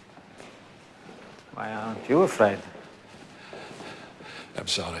 Why aren't you afraid? I'm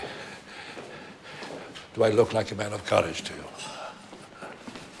sorry. Do I look like a man of courage to you?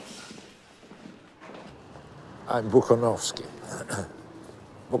 I'm Bukhanovsky.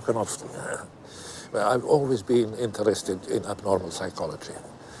 Bukhanovsky. Well, I've always been interested in abnormal psychology,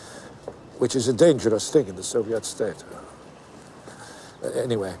 which is a dangerous thing in the Soviet state.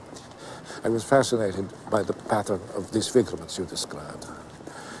 Anyway, I was fascinated by the pattern of disfigurements you described.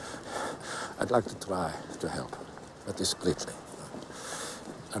 I'd like to try to help, but discreetly.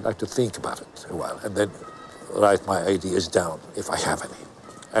 I'd like to think about it a while and then write my ideas down, if I have any,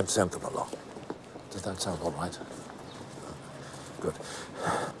 and send them along. Does that sound all right? Good.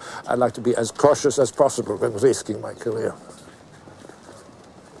 I'd like to be as cautious as possible when risking my career.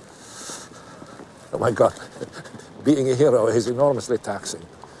 Oh my God, being a hero is enormously taxing.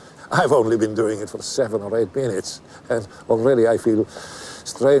 I've only been doing it for 7 or 8 minutes, and already I feel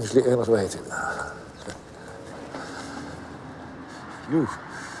strangely enervated. You.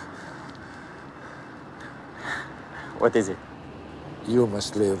 What is it? You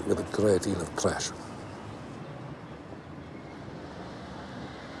must live with a great deal of pressure.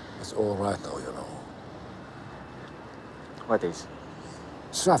 It's all right, though, you know. What is?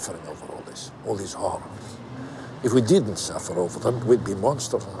 Suffering over all these horrors. If we didn't suffer over them, we'd be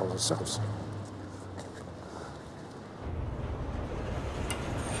monsters ourselves.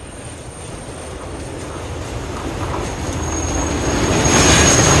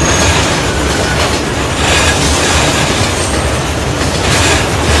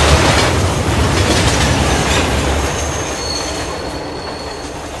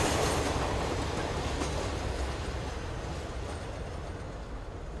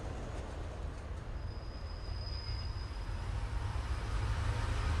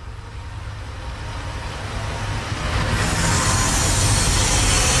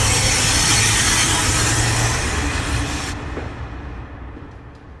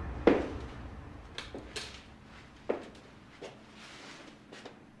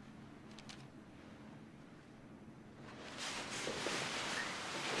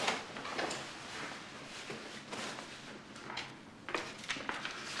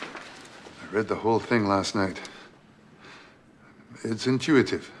 I read the whole thing last night. It's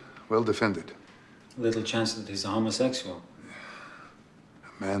intuitive, well defended. Little chance that he's a homosexual.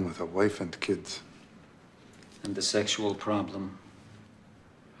 A man with a wife and kids. And the sexual problem.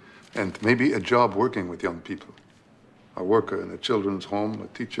 And maybe a job working with young people. A worker in a children's home, a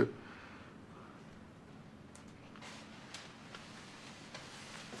teacher.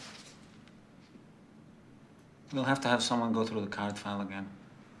 We'll have to have someone go through the card file again.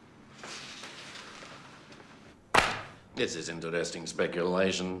 This is interesting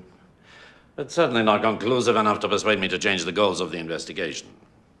speculation, but certainly not conclusive enough to persuade me to change the goals of the investigation.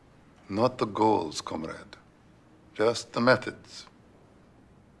 Not the goals, comrade. Just the methods.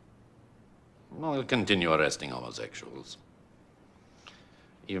 We'll continue arresting homosexuals.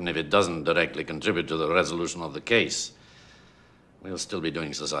 Even if it doesn't directly contribute to the resolution of the case, we'll still be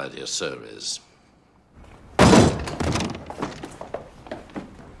doing society a service.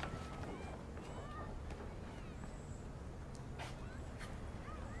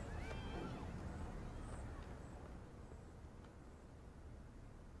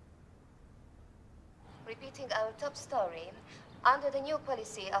 Repeating our top story, under the new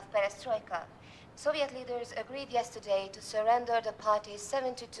policy of perestroika, Soviet leaders agreed yesterday to surrender the party's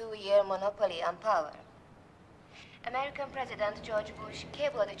 72-year monopoly on power. American President George Bush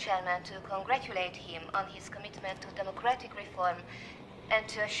cabled the chairman to congratulate him on his commitment to democratic reform and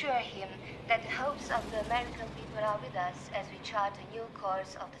to assure him that the hopes of the American people are with us as we chart a new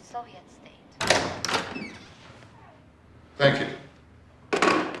course of the Soviet state. Thank you.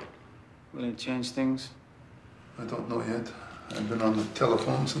 Will it change things? I don't know yet. I've been on the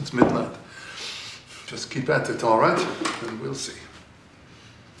telephone since midnight. Just keep at it, all right? And we'll see.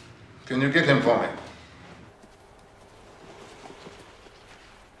 Can you get him for me?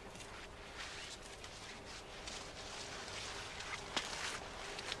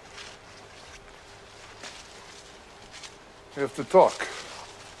 We have to talk.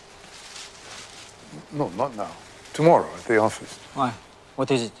 No, not now. Tomorrow at the office. Why? What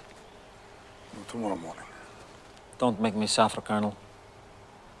is it? No, tomorrow morning. Don't make me suffer, Colonel.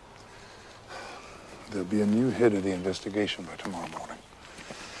 There'll be a new head of the investigation by tomorrow morning.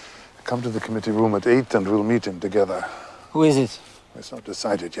 Come to the committee room at 8 and we'll meet him together. Who is it? It's not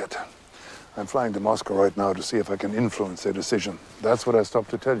decided yet. I'm flying to Moscow right now to see if I can influence their decision. That's what I stopped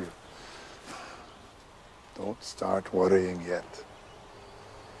to tell you. Don't start worrying yet.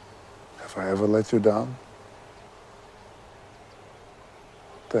 Have I ever let you down?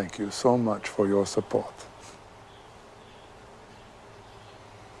 Thank you so much for your support.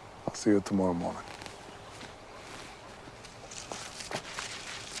 I'll see you tomorrow morning.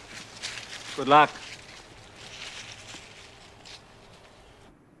 Good luck.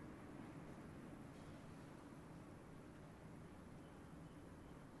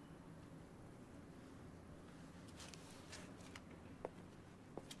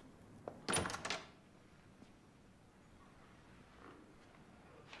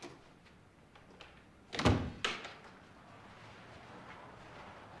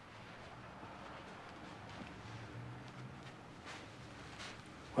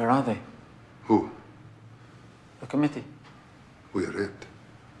 Where are they? Who? The committee. We're it.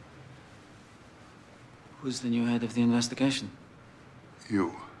 Who's the new head of the investigation?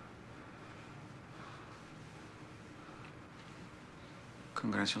 You.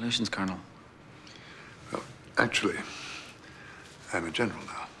 Congratulations, Colonel. Well, actually, I'm a general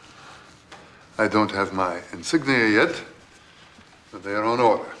now. I don't have my insignia yet, but they are on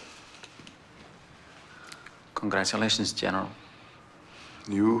order. Congratulations, General.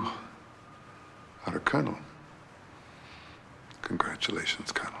 You are a colonel.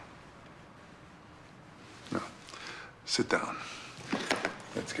 Congratulations, Colonel. Now, sit down.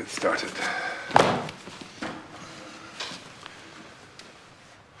 Let's get started.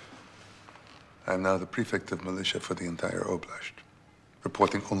 I'm now the prefect of militia for the entire oblast,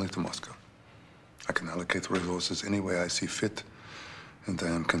 reporting only to Moscow. I can allocate resources any way I see fit, and I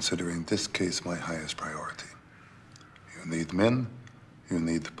am considering this case my highest priority. You need men, you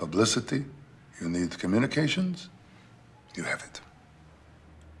need publicity, you need communications, you have it.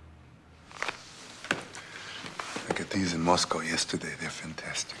 I got these in Moscow yesterday. They're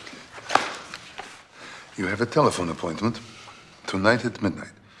fantastic. You have a telephone appointment tonight at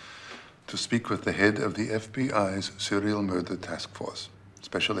midnight to speak with the head of the FBI's serial murder task force,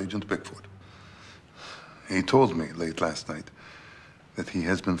 Special Agent Bickford. He told me late last night that he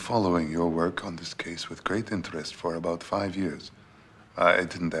has been following your work on this case with great interest for about 5 years. I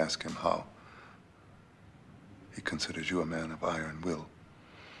didn't ask him how. He considers you a man of iron will.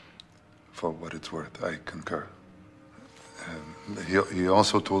 For what it's worth, I concur. He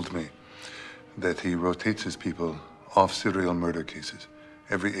also told me that he rotates his people off serial murder cases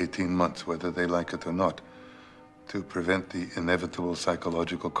every 18 months, whether they like it or not, to prevent the inevitable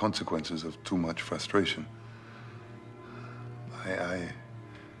psychological consequences of too much frustration. I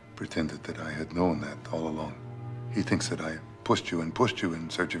pretended that I had known that all along. He thinks that I pushed you in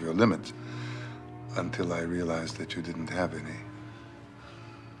search of your limits, until I realized that you didn't have any.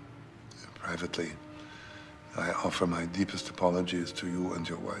 Privately, I offer my deepest apologies to you and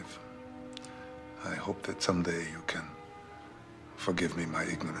your wife. I hope that someday you can forgive me my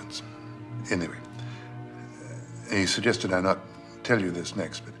ignorance. Anyway, he suggested I not tell you this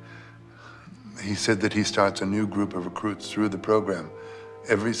next, but he said that he starts a new group of recruits through the program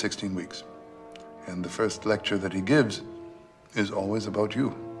every 16 weeks. And the first lecture that he gives is always about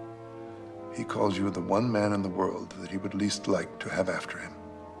you. He calls you the one man in the world that he would least like to have after him.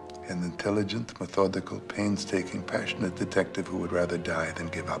 An intelligent, methodical, painstaking, passionate detective who would rather die than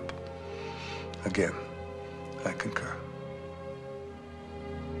give up. Again, I concur.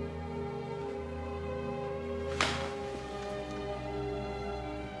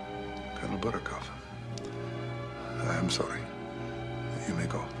 Colonel Burakov, I am sorry. You may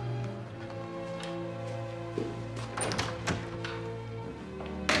go.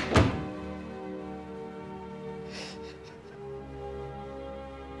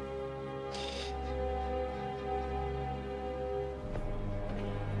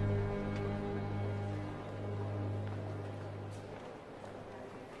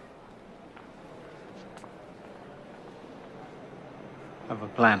 I have a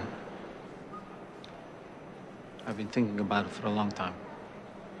plan. I've been thinking about it for a long time.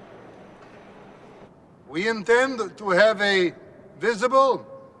 We intend to have a visible,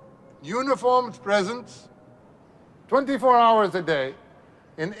 uniformed presence 24 hours a day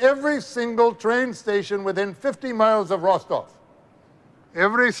in every single train station within 50 miles of Rostov.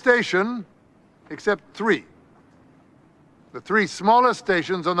 Every station except 3. The 3 smallest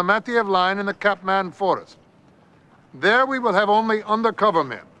stations on the Matiev line in the Kapman Forest. There we will have only undercover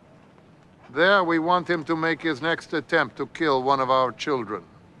men. There we want him to make his next attempt to kill one of our children.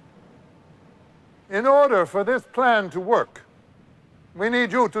 In order for this plan to work, we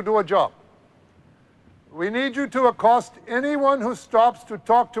need you to do a job. We need you to accost anyone who stops to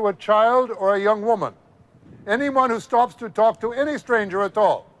talk to a child or a young woman. Anyone who stops to talk to any stranger at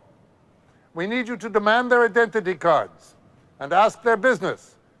all. We need you to demand their identity cards and ask their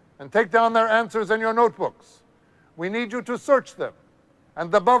business and take down their answers in your notebooks. We need you to search them.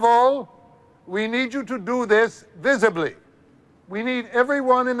 And above all, we need you to do this visibly. We need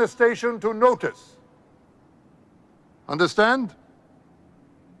everyone in the station to notice. Understand?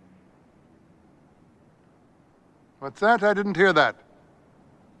 What's that? I didn't hear that.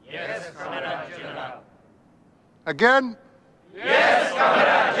 Yes, Commandant General. Again? Yes,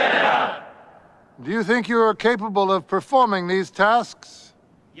 Commandant General. Do you think you are capable of performing these tasks?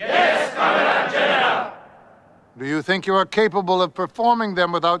 Yes, Commandant General. Do you think you are capable of performing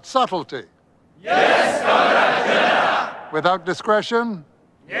them without subtlety? Yes, Commandant General. Without discretion?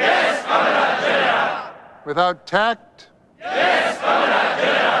 Yes, Commandant General. Without tact? Yes, Commandant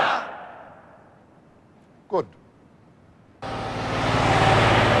General. Good.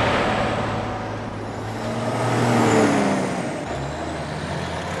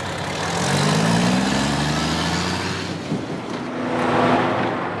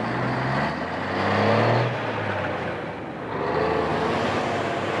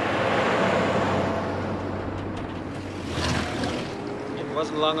 It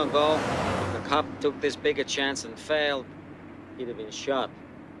wasn't long ago, if a cop took this big a chance and failed, he'd have been shot.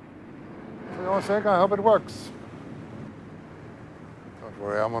 For your sake, I hope it works. Don't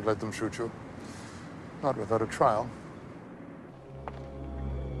worry, I won't let them shoot you. Not without a trial.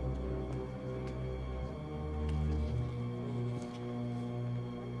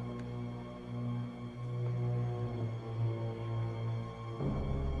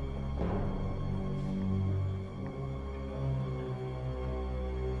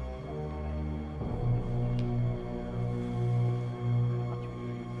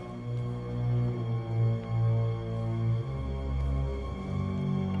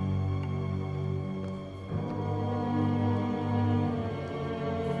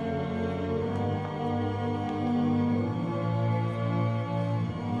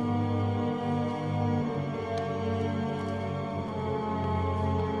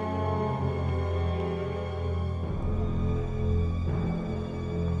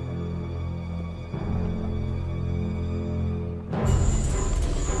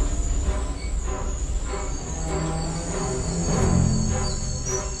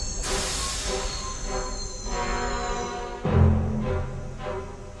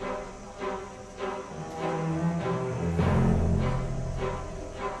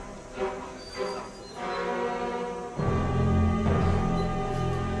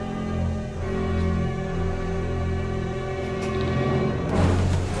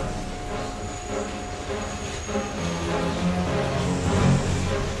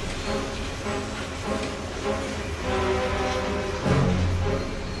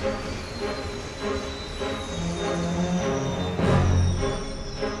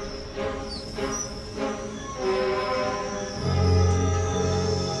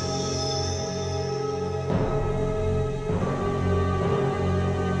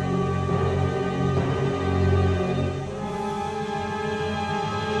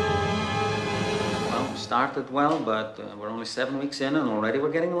 Started well, but we're only 7 weeks in and already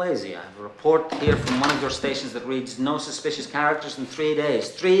we're getting lazy. I have a report here from one of your stations that reads no suspicious characters in 3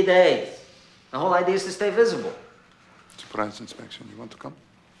 days. 3 days! The whole idea is to stay visible. Surprise inspection. You want to come?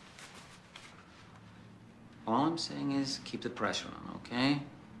 All I'm saying is keep the pressure on, okay?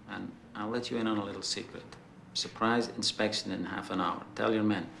 And I'll let you in on a little secret. Surprise inspection in half an hour. Tell your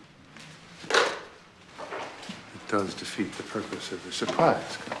men. It does defeat the purpose of the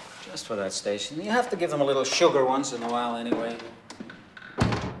surprise. Just for that station. You have to give them a little sugar once in a while anyway.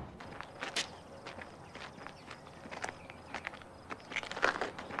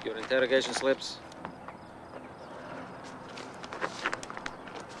 Your interrogation slips?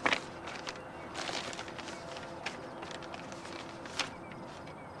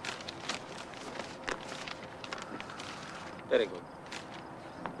 Very good.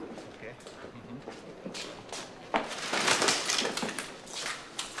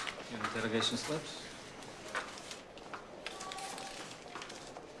 Interrogation slips.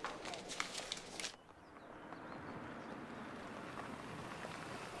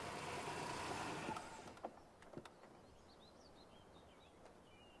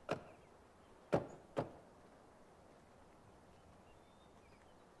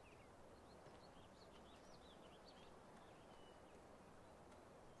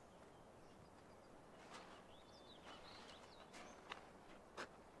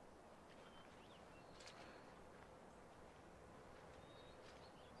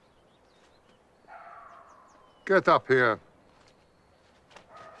 Get up here.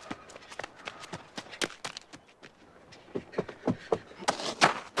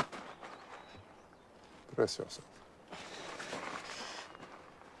 Dress yourself.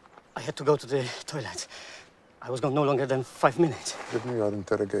 I had to go to the toilet. I was gone no longer than 5 minutes. Give me your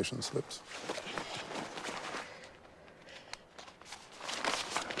interrogation slips.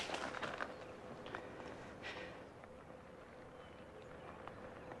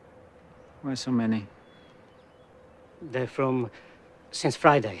 Why so many? They're from since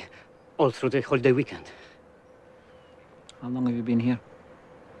Friday, all through the holiday weekend. How long have you been here?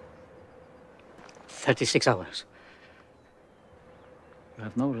 36 hours. You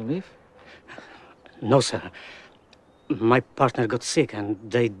have no relief? No, sir. My partner got sick and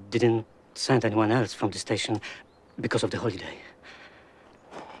they didn't send anyone else from the station because of the holiday.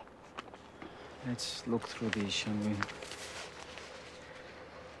 Let's look through these, shall we?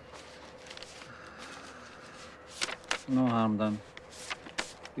 No harm done.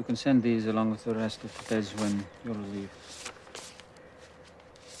 You can send these along with the rest of the days when you'll leave.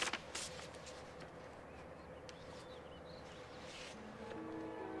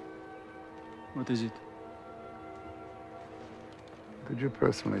 What is it? Did you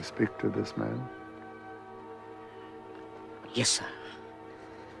personally speak to this man? Yes, sir.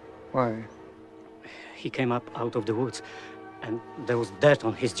 Why? He came up out of the woods and there was dirt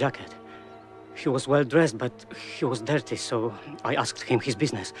on his jacket. He was well dressed, but he was dirty, so I asked him his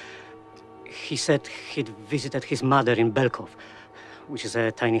business. He said he'd visited his mother in Belkov, which is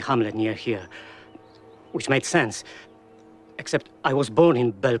a tiny hamlet near here, which made sense. Except I was born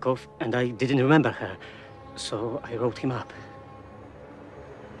in Belkov and I didn't remember her, so I wrote him up.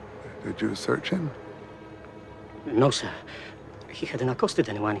 Did you search him? No, sir. He hadn't accosted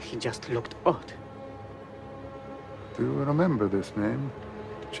anyone. He just looked odd. Do you remember this name?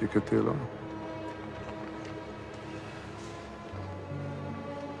 Chikatilo?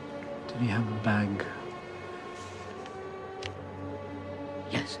 Did he have a bag?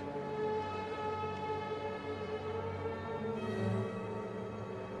 Yes.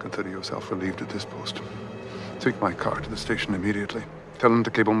 Consider yourself relieved at this post. Take my car to the station immediately. Tell them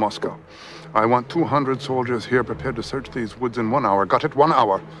to cable Moscow. I want 200 soldiers here prepared to search these woods in 1 hour. Got it? 1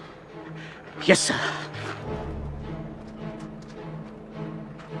 hour. Yes, sir.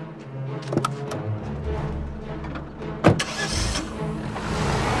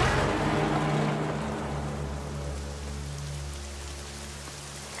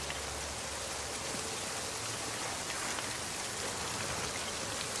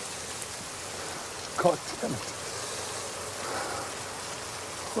 God damn it.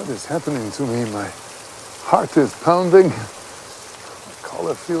 What is happening to me? My heart is pounding. My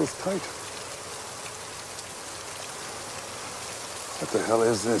collar feels tight. What the hell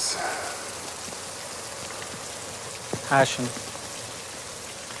is this? Passion.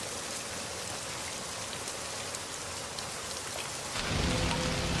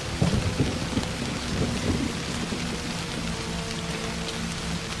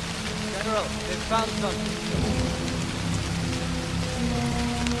 General, they've found something.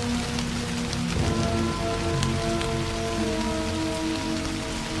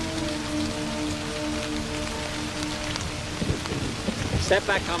 Step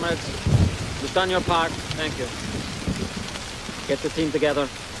back, comrades. You've done your part. Thank you. Get the team together,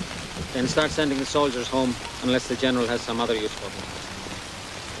 then start sending the soldiers home, unless the general has some other use for them.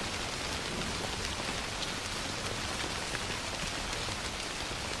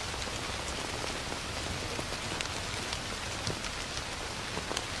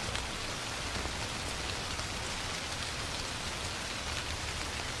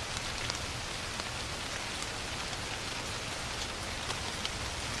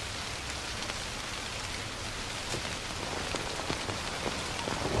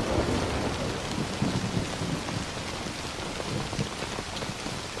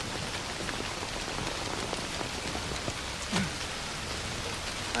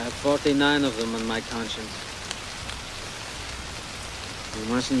 I have 49 of them on my conscience. You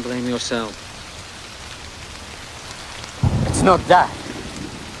mustn't blame yourself. It's not that.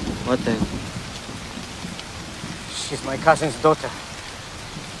 What then? She's my cousin's daughter,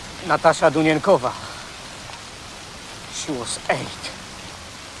 Natasha Dunyankova. She was 8.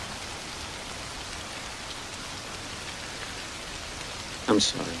 I'm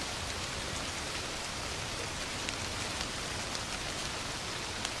sorry.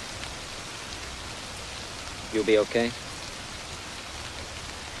 You'll be okay?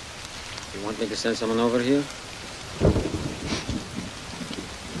 You want me to send someone over here?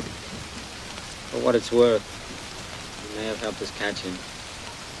 For what it's worth, you may have helped us catch him.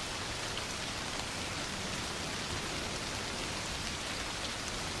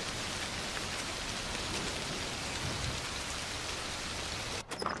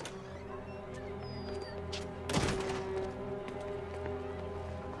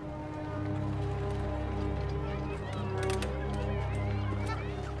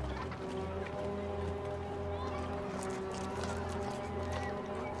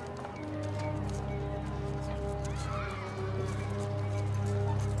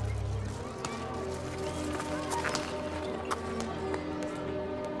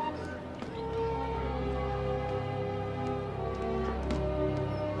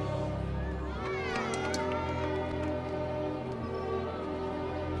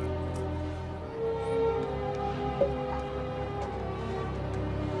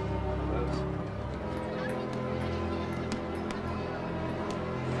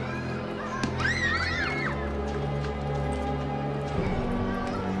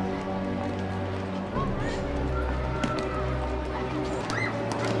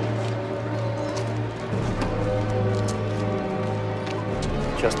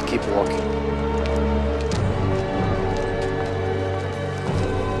 Just keep walking.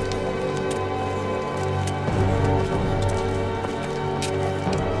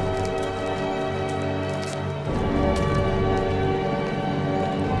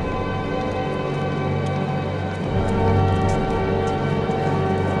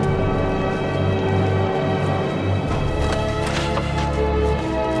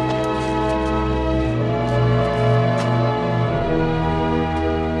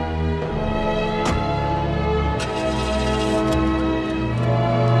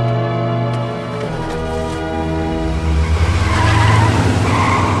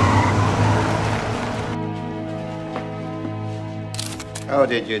 How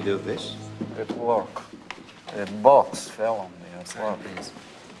did you do this? At work. That box fell on me. That's what it is.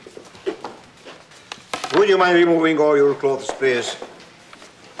 Would you mind removing all your clothes, please?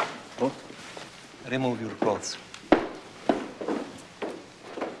 What? Remove your clothes.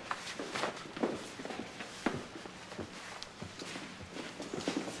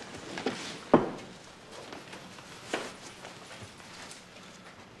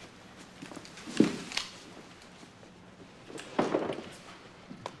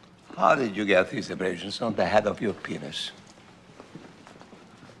 How did you get these abrasions on the head of your penis?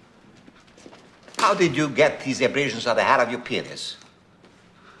 How did you get these abrasions on the head of your penis?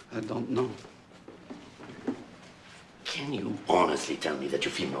 I don't know. Can you honestly tell me that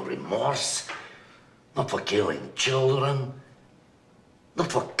you feel no remorse? Not for killing children?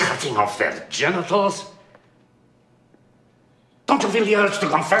 Not for cutting off their genitals? Don't you feel the urge to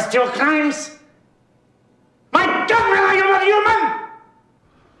confess to your crimes? My God, are you not human?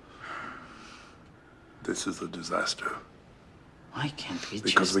 This is a disaster. Why can't we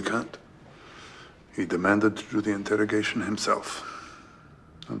Because we can't. He demanded to do the interrogation himself.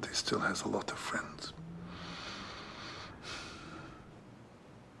 And he still has a lot of friends.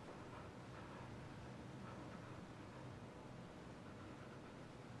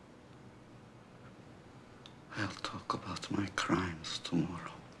 I'll talk about my crimes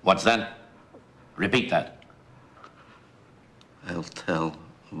tomorrow. What's that? Repeat that. I'll tell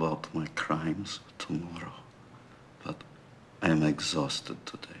about my crimes tomorrow. But I'm exhausted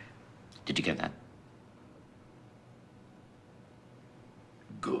today. Did you get that?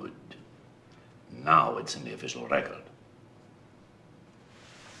 Good. Now it's in the official record.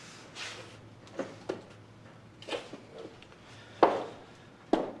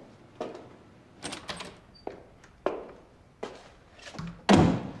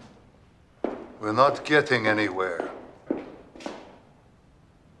 We're not getting anywhere.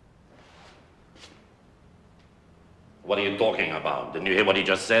 What are you talking about? Didn't you hear what he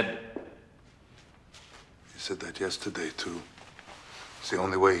just said? He said that yesterday, too. It's the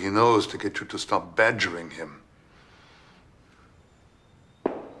only way he knows to get you to stop badgering him.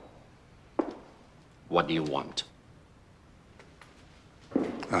 What do you want?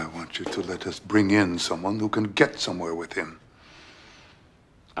 I want you to let us bring in someone who can get somewhere with him.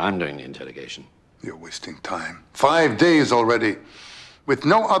 I'm doing the interrogation. You're wasting time. 5 days already. With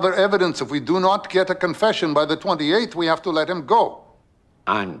no other evidence, if we do not get a confession by the 28th, we have to let him go.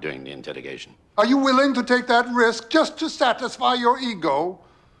 I'm doing the interrogation. Are you willing to take that risk just to satisfy your ego?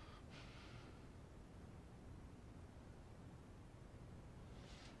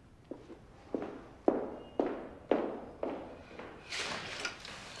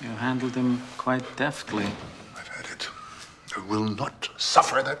 You handled him quite deftly. I've had it. I will not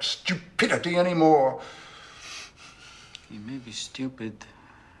suffer that stupidity anymore. He may be stupid,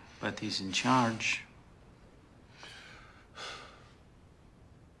 but he's in charge.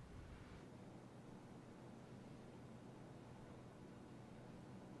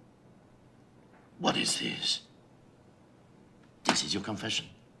 What is this? This is your confession?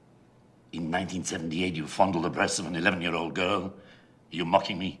 In 1978, you fondled the breasts of an 11-year-old girl? Are you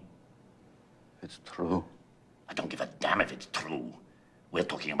mocking me? It's true. I don't give a damn if it's true. We're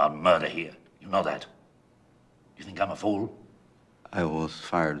talking about murder here. You know that. You think I'm a fool? I was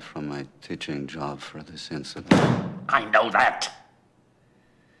fired from my teaching job for this incident. I know that.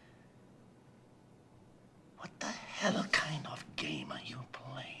 What the hell kind of game are you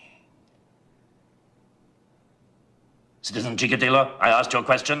playing? Citizen Chikatilo, I asked you a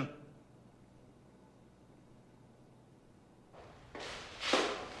question.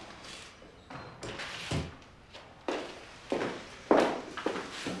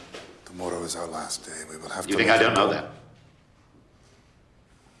 Tomorrow is our last day. We will have to... You think I don't know that?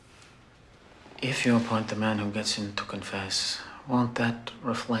 If you appoint the man who gets in to confess, won't that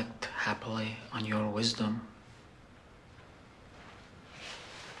reflect happily on your wisdom?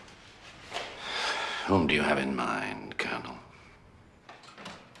 Whom do you have in mind, Colonel?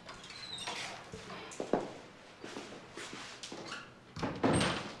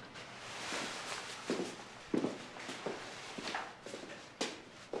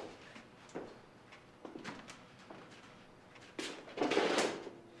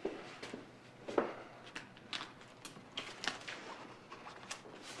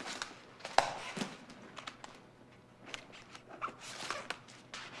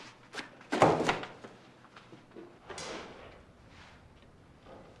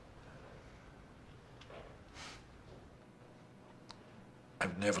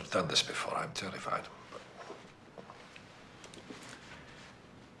 I've never done this before. I'm terrified.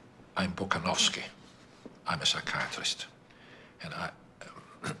 I'm Bukanovsky. I'm a psychiatrist. And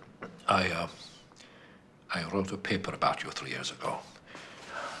I wrote a paper about you 3 years ago.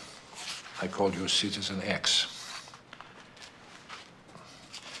 I called you Citizen X.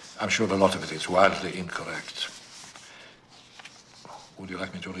 I'm sure a lot of it is wildly incorrect. Would you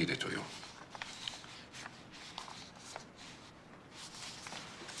like me to read it to you?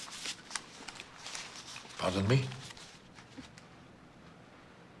 Pardon me?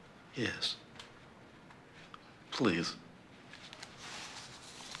 Yes. Please.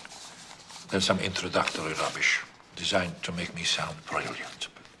 There's some introductory rubbish designed to make me sound brilliant.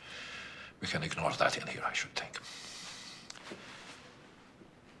 But we can ignore that in here, I should think.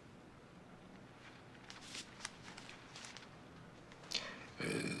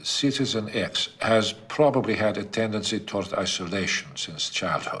 Citizen X has probably had a tendency toward isolation since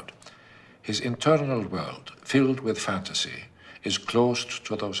childhood. His internal world, filled with fantasy, is closed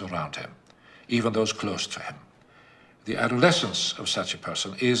to those around him, even those close to him. The adolescence of such a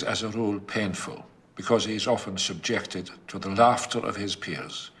person is, as a rule, painful, because he is often subjected to the laughter of his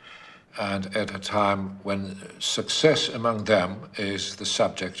peers, and at a time when success among them is the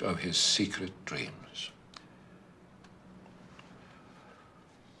subject of his secret dreams.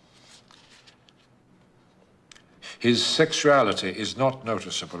 His sexuality is not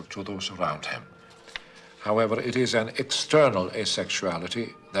noticeable to those around him. However, it is an external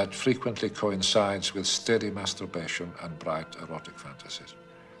asexuality that frequently coincides with steady masturbation and bright erotic fantasies.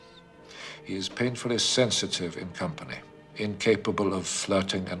 He is painfully sensitive in company, incapable of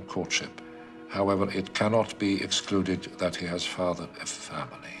flirting and courtship. However, it cannot be excluded that he has fathered a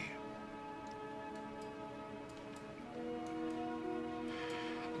family.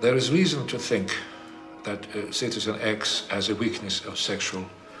 There is reason to think that Citizen X has a weakness of sexual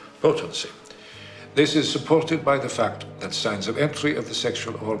potency. This is supported by the fact that signs of entry of the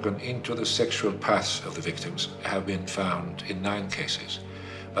sexual organ into the sexual paths of the victims have been found in 9 cases,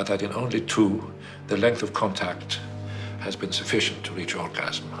 but that in only 2, the length of contact has been sufficient to reach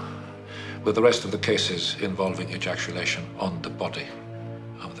orgasm, with the rest of the cases involving ejaculation on the body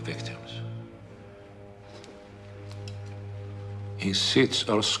of the victims. He sits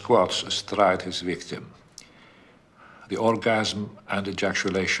or squats astride his victim. The orgasm and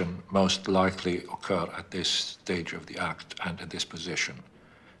ejaculation most likely occur at this stage of the act and in this position,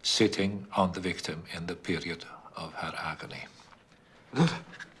 sitting on the victim in the period of her agony.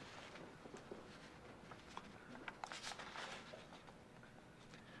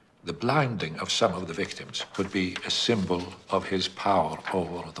 The blinding of some of the victims could be a symbol of his power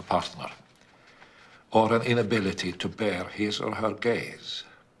over the partner, or an inability to bear his or her gaze,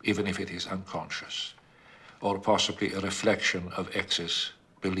 even if it is unconscious, or possibly a reflection of X's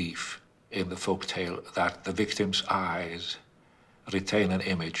belief in the folktale that the victim's eyes retain an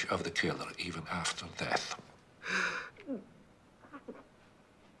image of the killer even after death.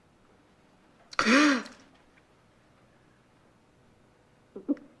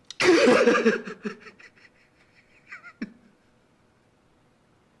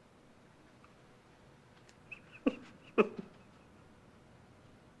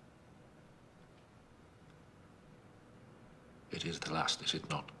 It is the last, is it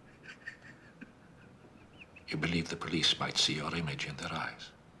not? You believe the police might see your image in their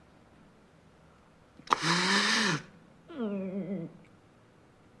eyes.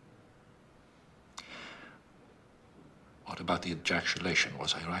 What about the ejaculation?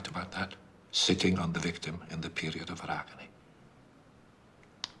 Was I right about that? Sitting on the victim in the period of her agony.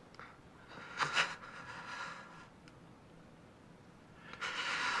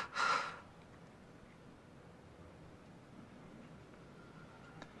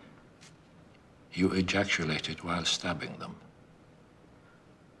 You ejaculated while stabbing them.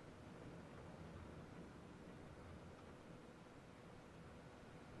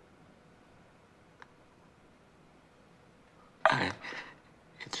 I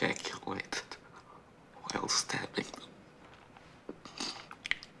ejaculated while stabbing them.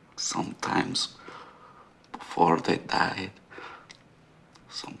 Sometimes before they died,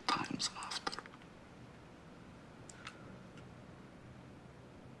 sometimes after.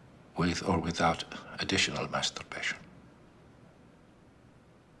 With or without additional masturbation?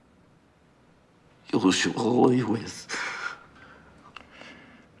 Usually with.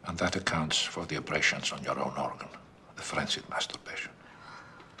 And that accounts for the abrasions on your own organ, the frenzied masturbation.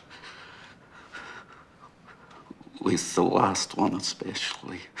 With the last one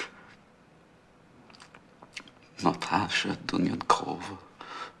especially. Natasha Dunyankova.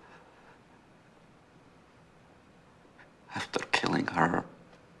 After killing her,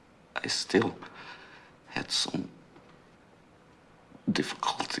 I still had some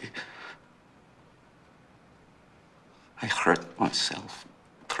difficulty. I hurt myself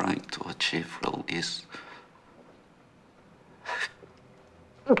trying to achieve release.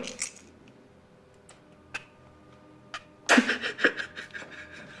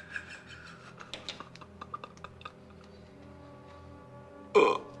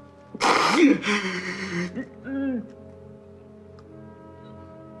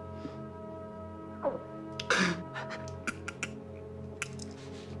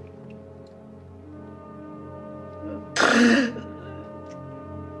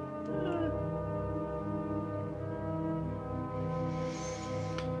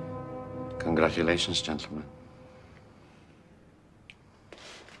 Congratulations, gentlemen.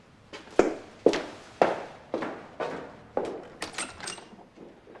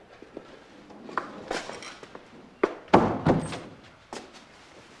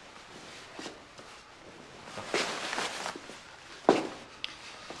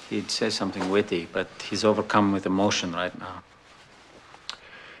 He'd say something witty, but he's overcome with emotion right now.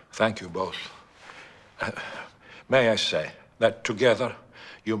 Thank you both. May I say that together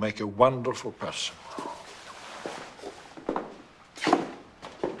you make a wonderful person.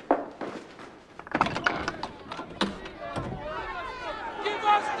 Give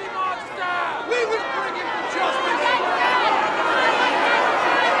us the monster! We will bring him to justice!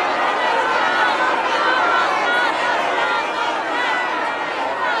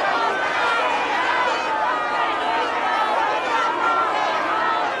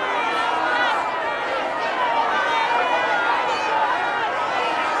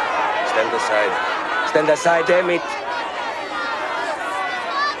 Stand aside. Stand aside, damn it.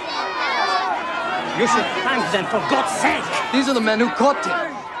 You should thank them, for God's sake! These are the men who caught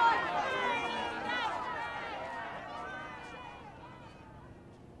him.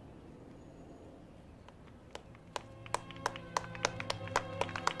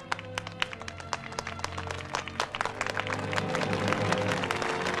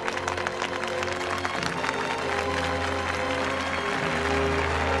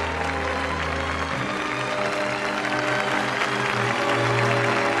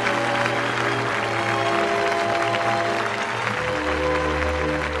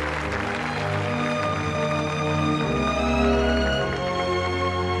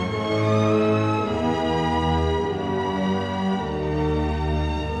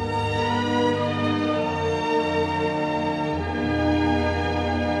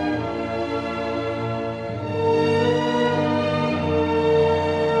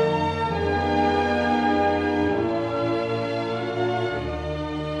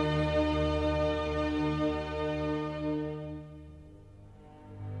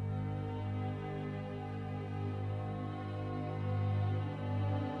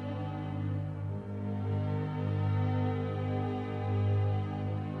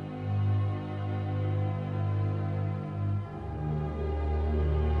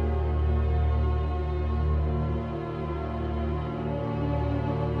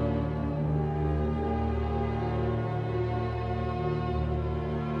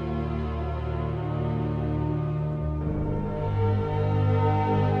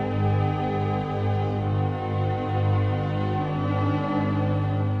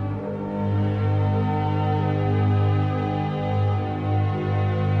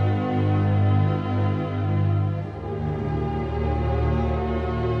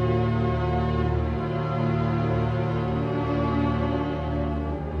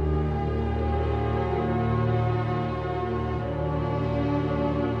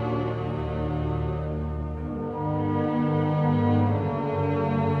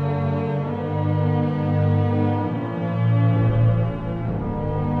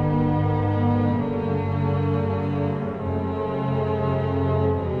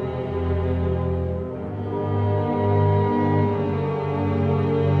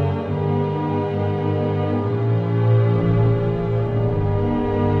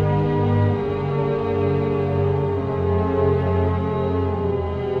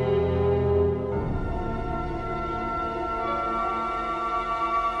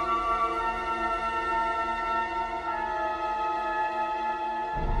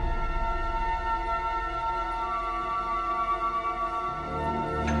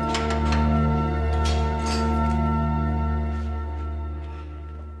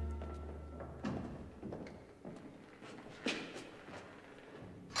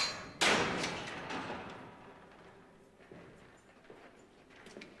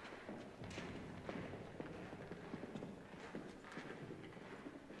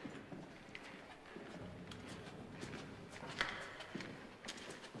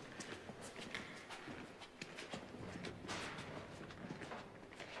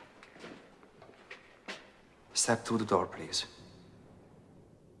 Step through the door, please.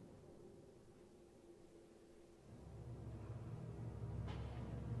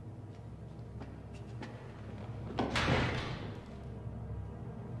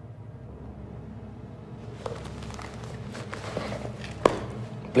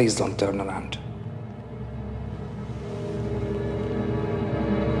 Please don't turn around.